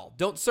search at all.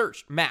 Don't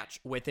search,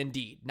 match with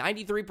Indeed.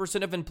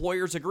 93% of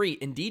employers agree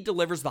Indeed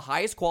delivers the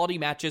highest quality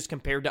matches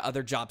compared to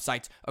other job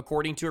sites,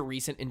 according to a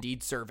recent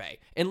Indeed survey.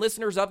 And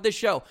listeners of this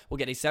show will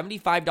get a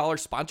 $75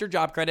 sponsored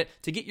job credit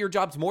to get your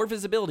jobs more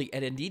visibility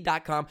at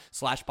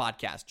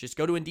Indeed.com/podcast. Just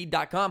go to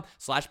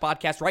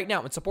Indeed.com/podcast right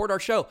now and support our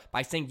show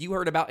by saying you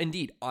heard about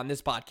Indeed on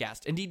this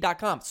podcast.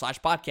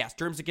 Indeed.com/podcast.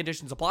 Terms and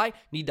conditions apply.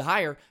 Need to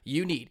hire?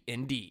 You need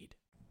Indeed.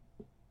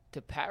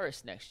 To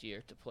Paris next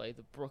year to play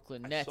the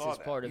Brooklyn Nets as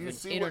part of an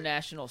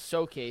international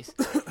showcase.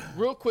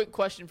 Real quick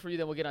question for you,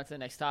 then we'll get on to the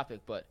next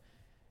topic. But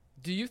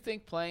do you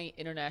think playing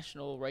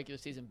international regular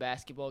season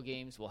basketball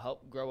games will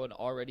help grow an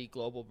already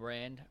global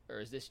brand, or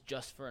is this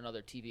just for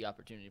another TV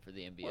opportunity for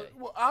the NBA?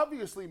 Well,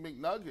 obviously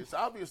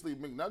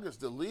McNuggets,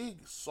 the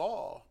league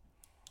saw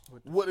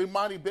what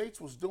Imani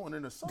Bates was doing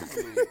in the summer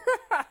league.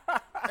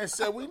 And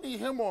said, we need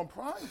him on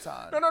prime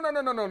time.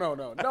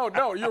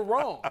 No, you're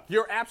wrong.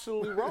 You're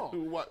absolutely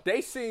wrong. What?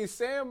 They seen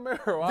Sam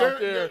Merrill out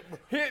there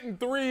hitting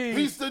threes.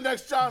 He's the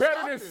next John better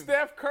Stockton. than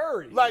Steph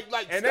Curry.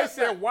 And they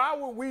said, why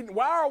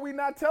are we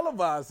not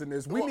televising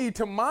this? We need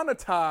to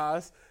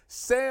monetize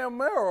Sam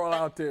Merrill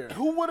out there.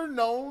 Who would have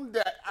known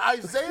that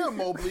Isaiah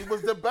Mobley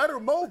was the better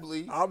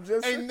Mobley?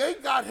 And they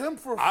got him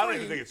for free. I don't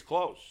even think it's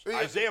close.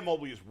 Isaiah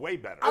Mobley is way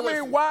better. I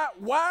mean, why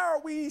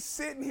are we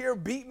sitting here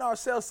beating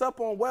ourselves up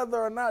on whether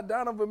or not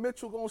Donovan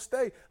Mitchell gonna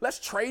stay? Let's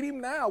trade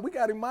him now. We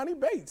got Imani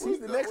Bates. He's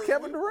the next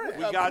Kevin Durant.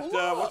 We got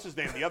what's his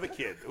name? The other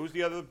kid. Who's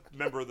the other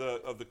member of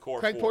the core?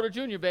 Craig Porter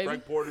Jr. Baby.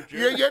 Craig Porter Jr.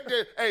 Yeah.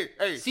 Hey.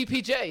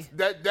 CPJ.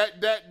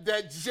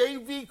 That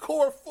JV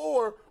core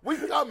 4 We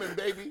coming,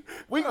 baby.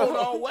 We going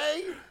our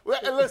way.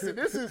 And listen,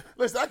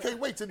 I can't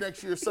wait till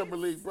next year's Summer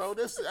League, bro.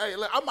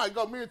 I might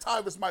go. Me and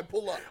Tyvus might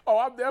pull up. Oh,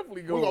 I'm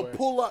definitely going. We're going to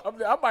pull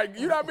up. I might.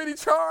 You know how many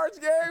charge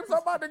games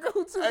I'm about to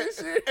go to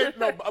this year?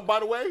 No, by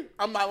the way,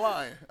 I'm not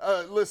lying.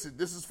 Listen,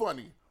 this is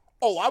funny.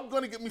 Oh, I'm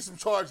going to get me some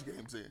charge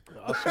games in.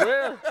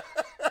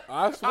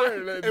 I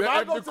swear.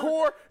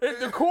 If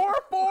the core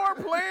four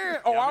playing,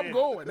 I'm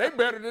going. They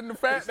better than the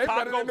Fab. They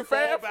better than the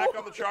Fab back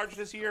on the Charge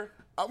this year.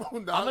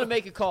 I'm gonna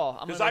make a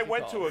call. Because I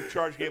went to a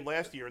Charge game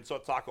last year and saw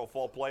Taco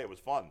Fall play. It was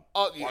fun.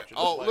 Yeah.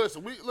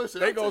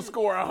 Listen. They gonna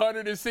score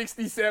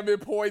 167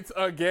 points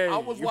a game. I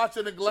was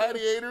watching the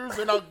Gladiators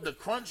and the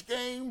Crunch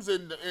games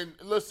and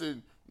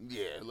listen.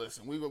 Yeah,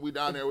 listen. We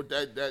down there with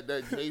that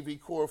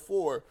JV core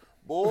 4.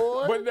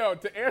 Boy. But no,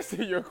 to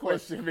answer your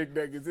question,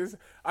 McNuggets,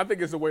 I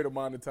think it's a way to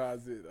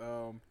monetize it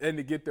and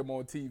to get them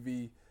on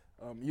TV.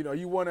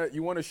 You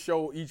want to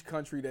show each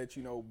country that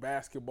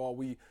basketball.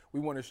 We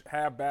want to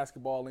have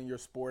basketball in your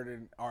sport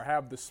or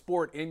have the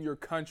sport in your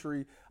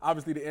country.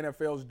 Obviously, the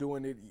NFL's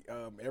doing it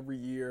every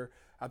year.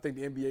 I think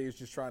the NBA is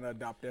just trying to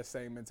adopt that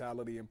same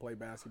mentality and play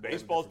basketball.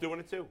 Baseball's doing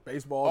it too.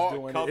 Baseball's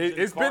doing it.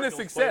 It's been a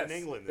success.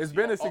 It's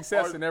been a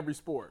success in every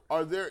sport.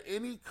 Are there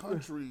any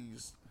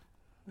countries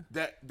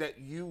that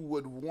you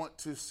would want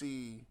to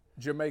see?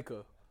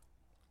 Jamaica.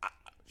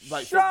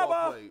 Like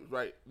football play,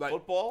 right? Like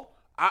football?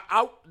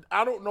 I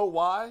don't know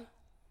why,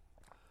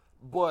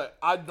 but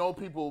I know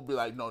people will be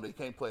like, no, they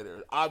can't play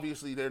there.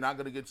 Obviously, they're not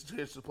going to get the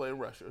chance to play in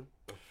Russia.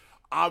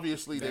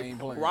 Obviously, they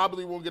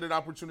probably won't get an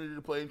opportunity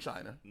to play in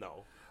China.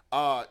 No.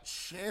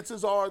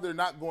 Chances are they're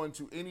not going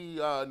to any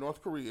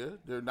North Korea.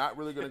 They're not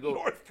really going to go.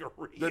 North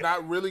Korea. They're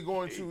not really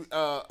going to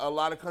a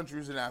lot of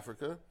countries in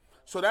Africa.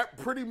 So that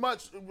pretty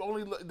much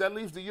that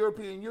leaves the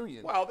European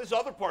Union. Well, there's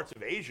other parts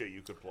of Asia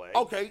you could play.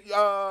 Okay,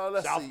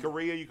 let's see. South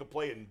Korea, you could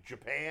play in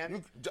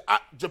Japan.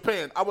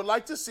 Japan. I would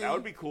like to see. That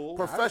would be cool.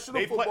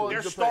 Professional football in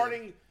They're Japan.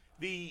 starting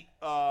the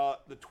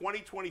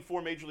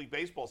 2024 Major League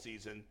Baseball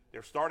season.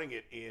 They're starting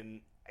it in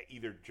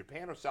either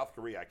Japan or South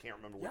Korea. I can't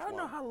remember which one. Y'all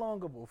know how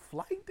long of a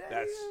flight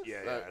that is?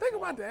 Yeah. Think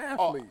about the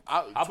athlete.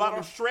 How about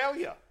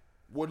Australia?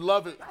 Would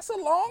love it. That's a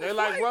long flight,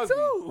 like rugby.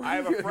 too. I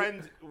have a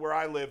friend where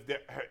I live.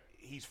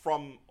 He's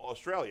from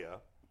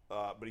Australia,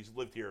 but he's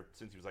lived here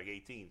since he was like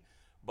 18.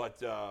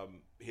 But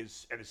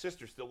his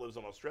sister still lives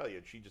in Australia,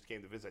 and she just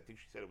came to visit. I think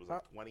she said it was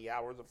like 20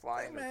 hours of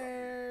flying.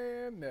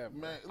 Man, never.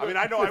 I mean,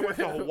 I know I went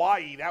to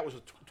Hawaii. That was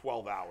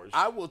 12 hours.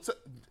 I will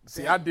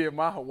see. I did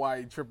my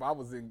Hawaii trip.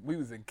 We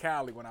was in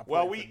Cali when I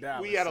played for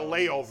Dallas. We had a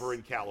layover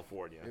in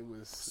California. It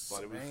was.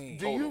 But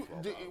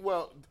it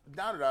was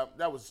now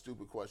that was a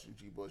stupid question,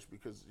 G. Bush,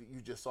 because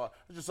I just saw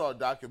a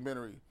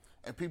documentary,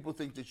 and people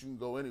think that you can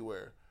go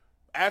anywhere.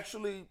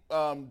 Actually,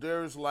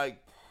 there's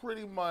like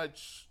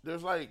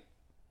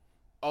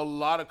a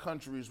lot of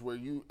countries where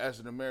you, as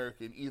an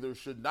American, either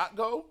should not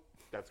go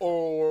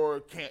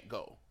or can't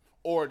go,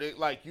 or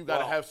you got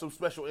to have some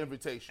special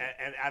invitation.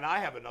 And I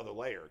have another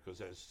layer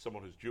because as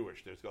someone who's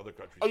Jewish, there's other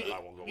countries that I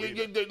won't go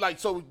either.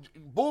 So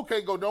Bull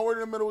can't go nowhere in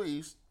the Middle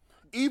East,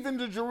 even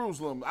to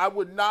Jerusalem. I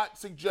would not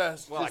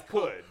suggest. Well, I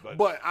could,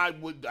 but I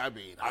would. I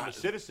mean, I'm a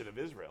citizen of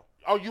Israel.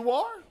 Oh, you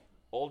are?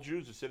 All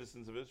Jews are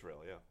citizens of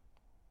Israel. Yeah.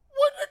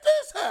 When did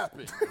this happen?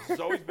 This has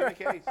always been the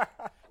case.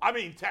 I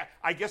mean,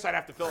 I guess I'd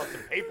have to fill out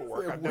some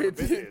paperwork. I've never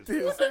been to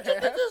Israel. When did you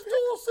get this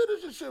dual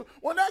citizenship?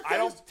 Well, in that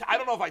case, I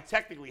don't know if I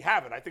technically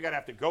have it. I think I'd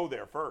have to go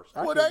there first.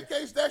 Well, in that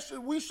case,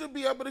 we should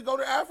be able to go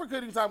to Africa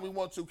anytime we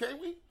want to,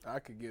 can't we? I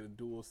could get a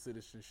dual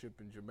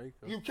citizenship in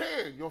Jamaica. You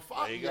can. You're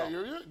fine.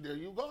 There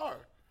you go.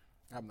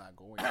 I'm not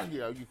going.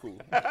 Yeah, you cool.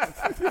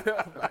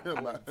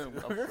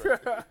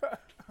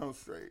 I'm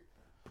straight.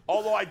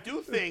 Although I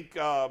do think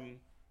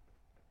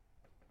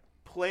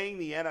playing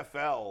the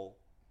NFL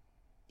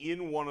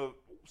in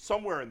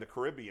somewhere in the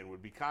Caribbean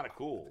would be kind of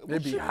cool.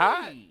 It'd be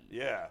hot.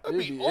 Yeah. It'd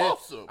be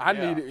awesome.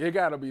 Need it. It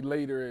got to be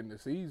later in the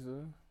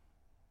season.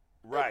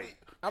 Right.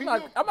 I'm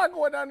not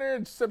going down there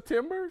in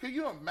September. Can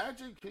you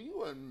imagine?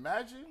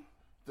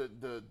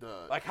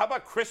 the like how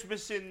about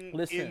Christmas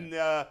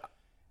I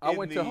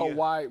went to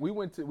Hawaii.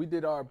 We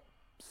did our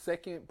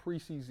second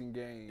preseason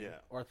game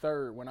or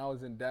third when I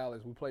was in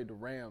Dallas. We played the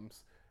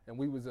Rams. And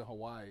we was in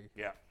Hawaii.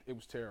 Yeah. It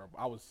was terrible.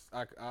 I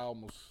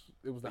almost,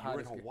 it was the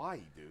hottest. You were in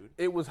Hawaii, dude.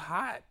 It was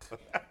hot.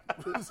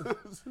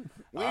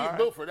 We ain't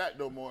built for that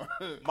no more.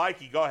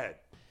 Mikey, go ahead.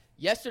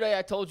 Yesterday,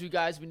 I told you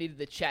guys we needed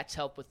the chat's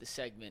help with the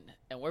segment,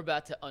 and we're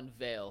about to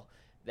unveil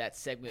that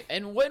segment.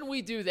 And when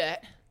we do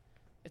that,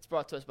 it's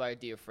brought to us by our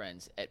dear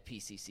friends at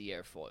PCC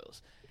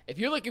Airfoils. If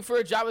you're looking for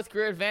a job with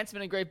career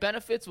advancement and great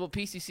benefits, well,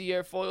 PCC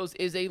Airfoils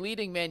is a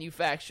leading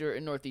manufacturer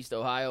in Northeast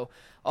Ohio.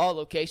 All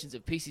locations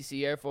of PCC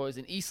Airfoils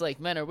in Eastlake,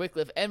 Menor,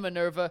 Wickliffe, and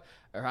Minerva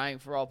are hiring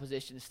for all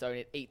positions starting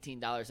at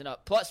 $18 and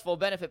up, plus full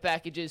benefit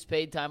packages,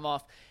 paid time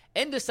off,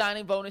 and a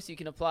signing bonus. You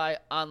can apply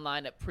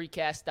online at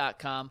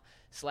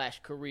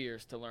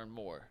precast.com/careers to learn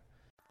more.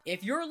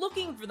 If you're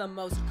looking for the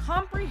most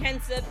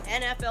comprehensive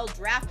NFL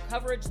draft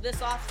coverage this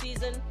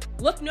offseason,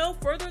 look no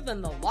further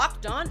than the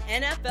Locked On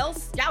NFL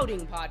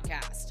Scouting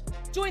Podcast.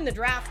 Join the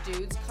draft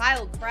dudes,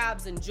 Kyle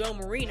Krabs and Joe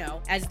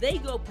Marino, as they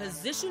go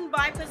position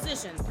by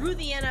position through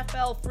the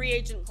NFL free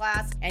agent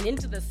class and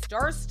into the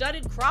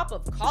star-studded crop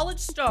of college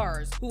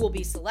stars who will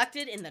be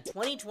selected in the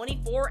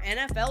 2024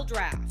 NFL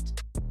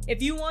Draft.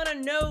 If you want to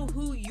know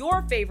who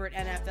your favorite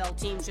NFL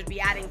team should be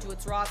adding to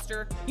its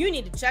roster, you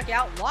need to check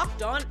out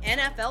Locked On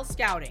NFL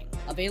Scouting,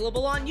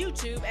 available on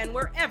YouTube and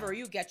wherever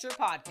you get your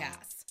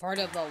podcasts. Part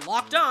of the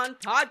Locked On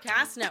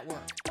Podcast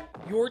Network,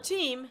 your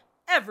team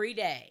every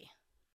day.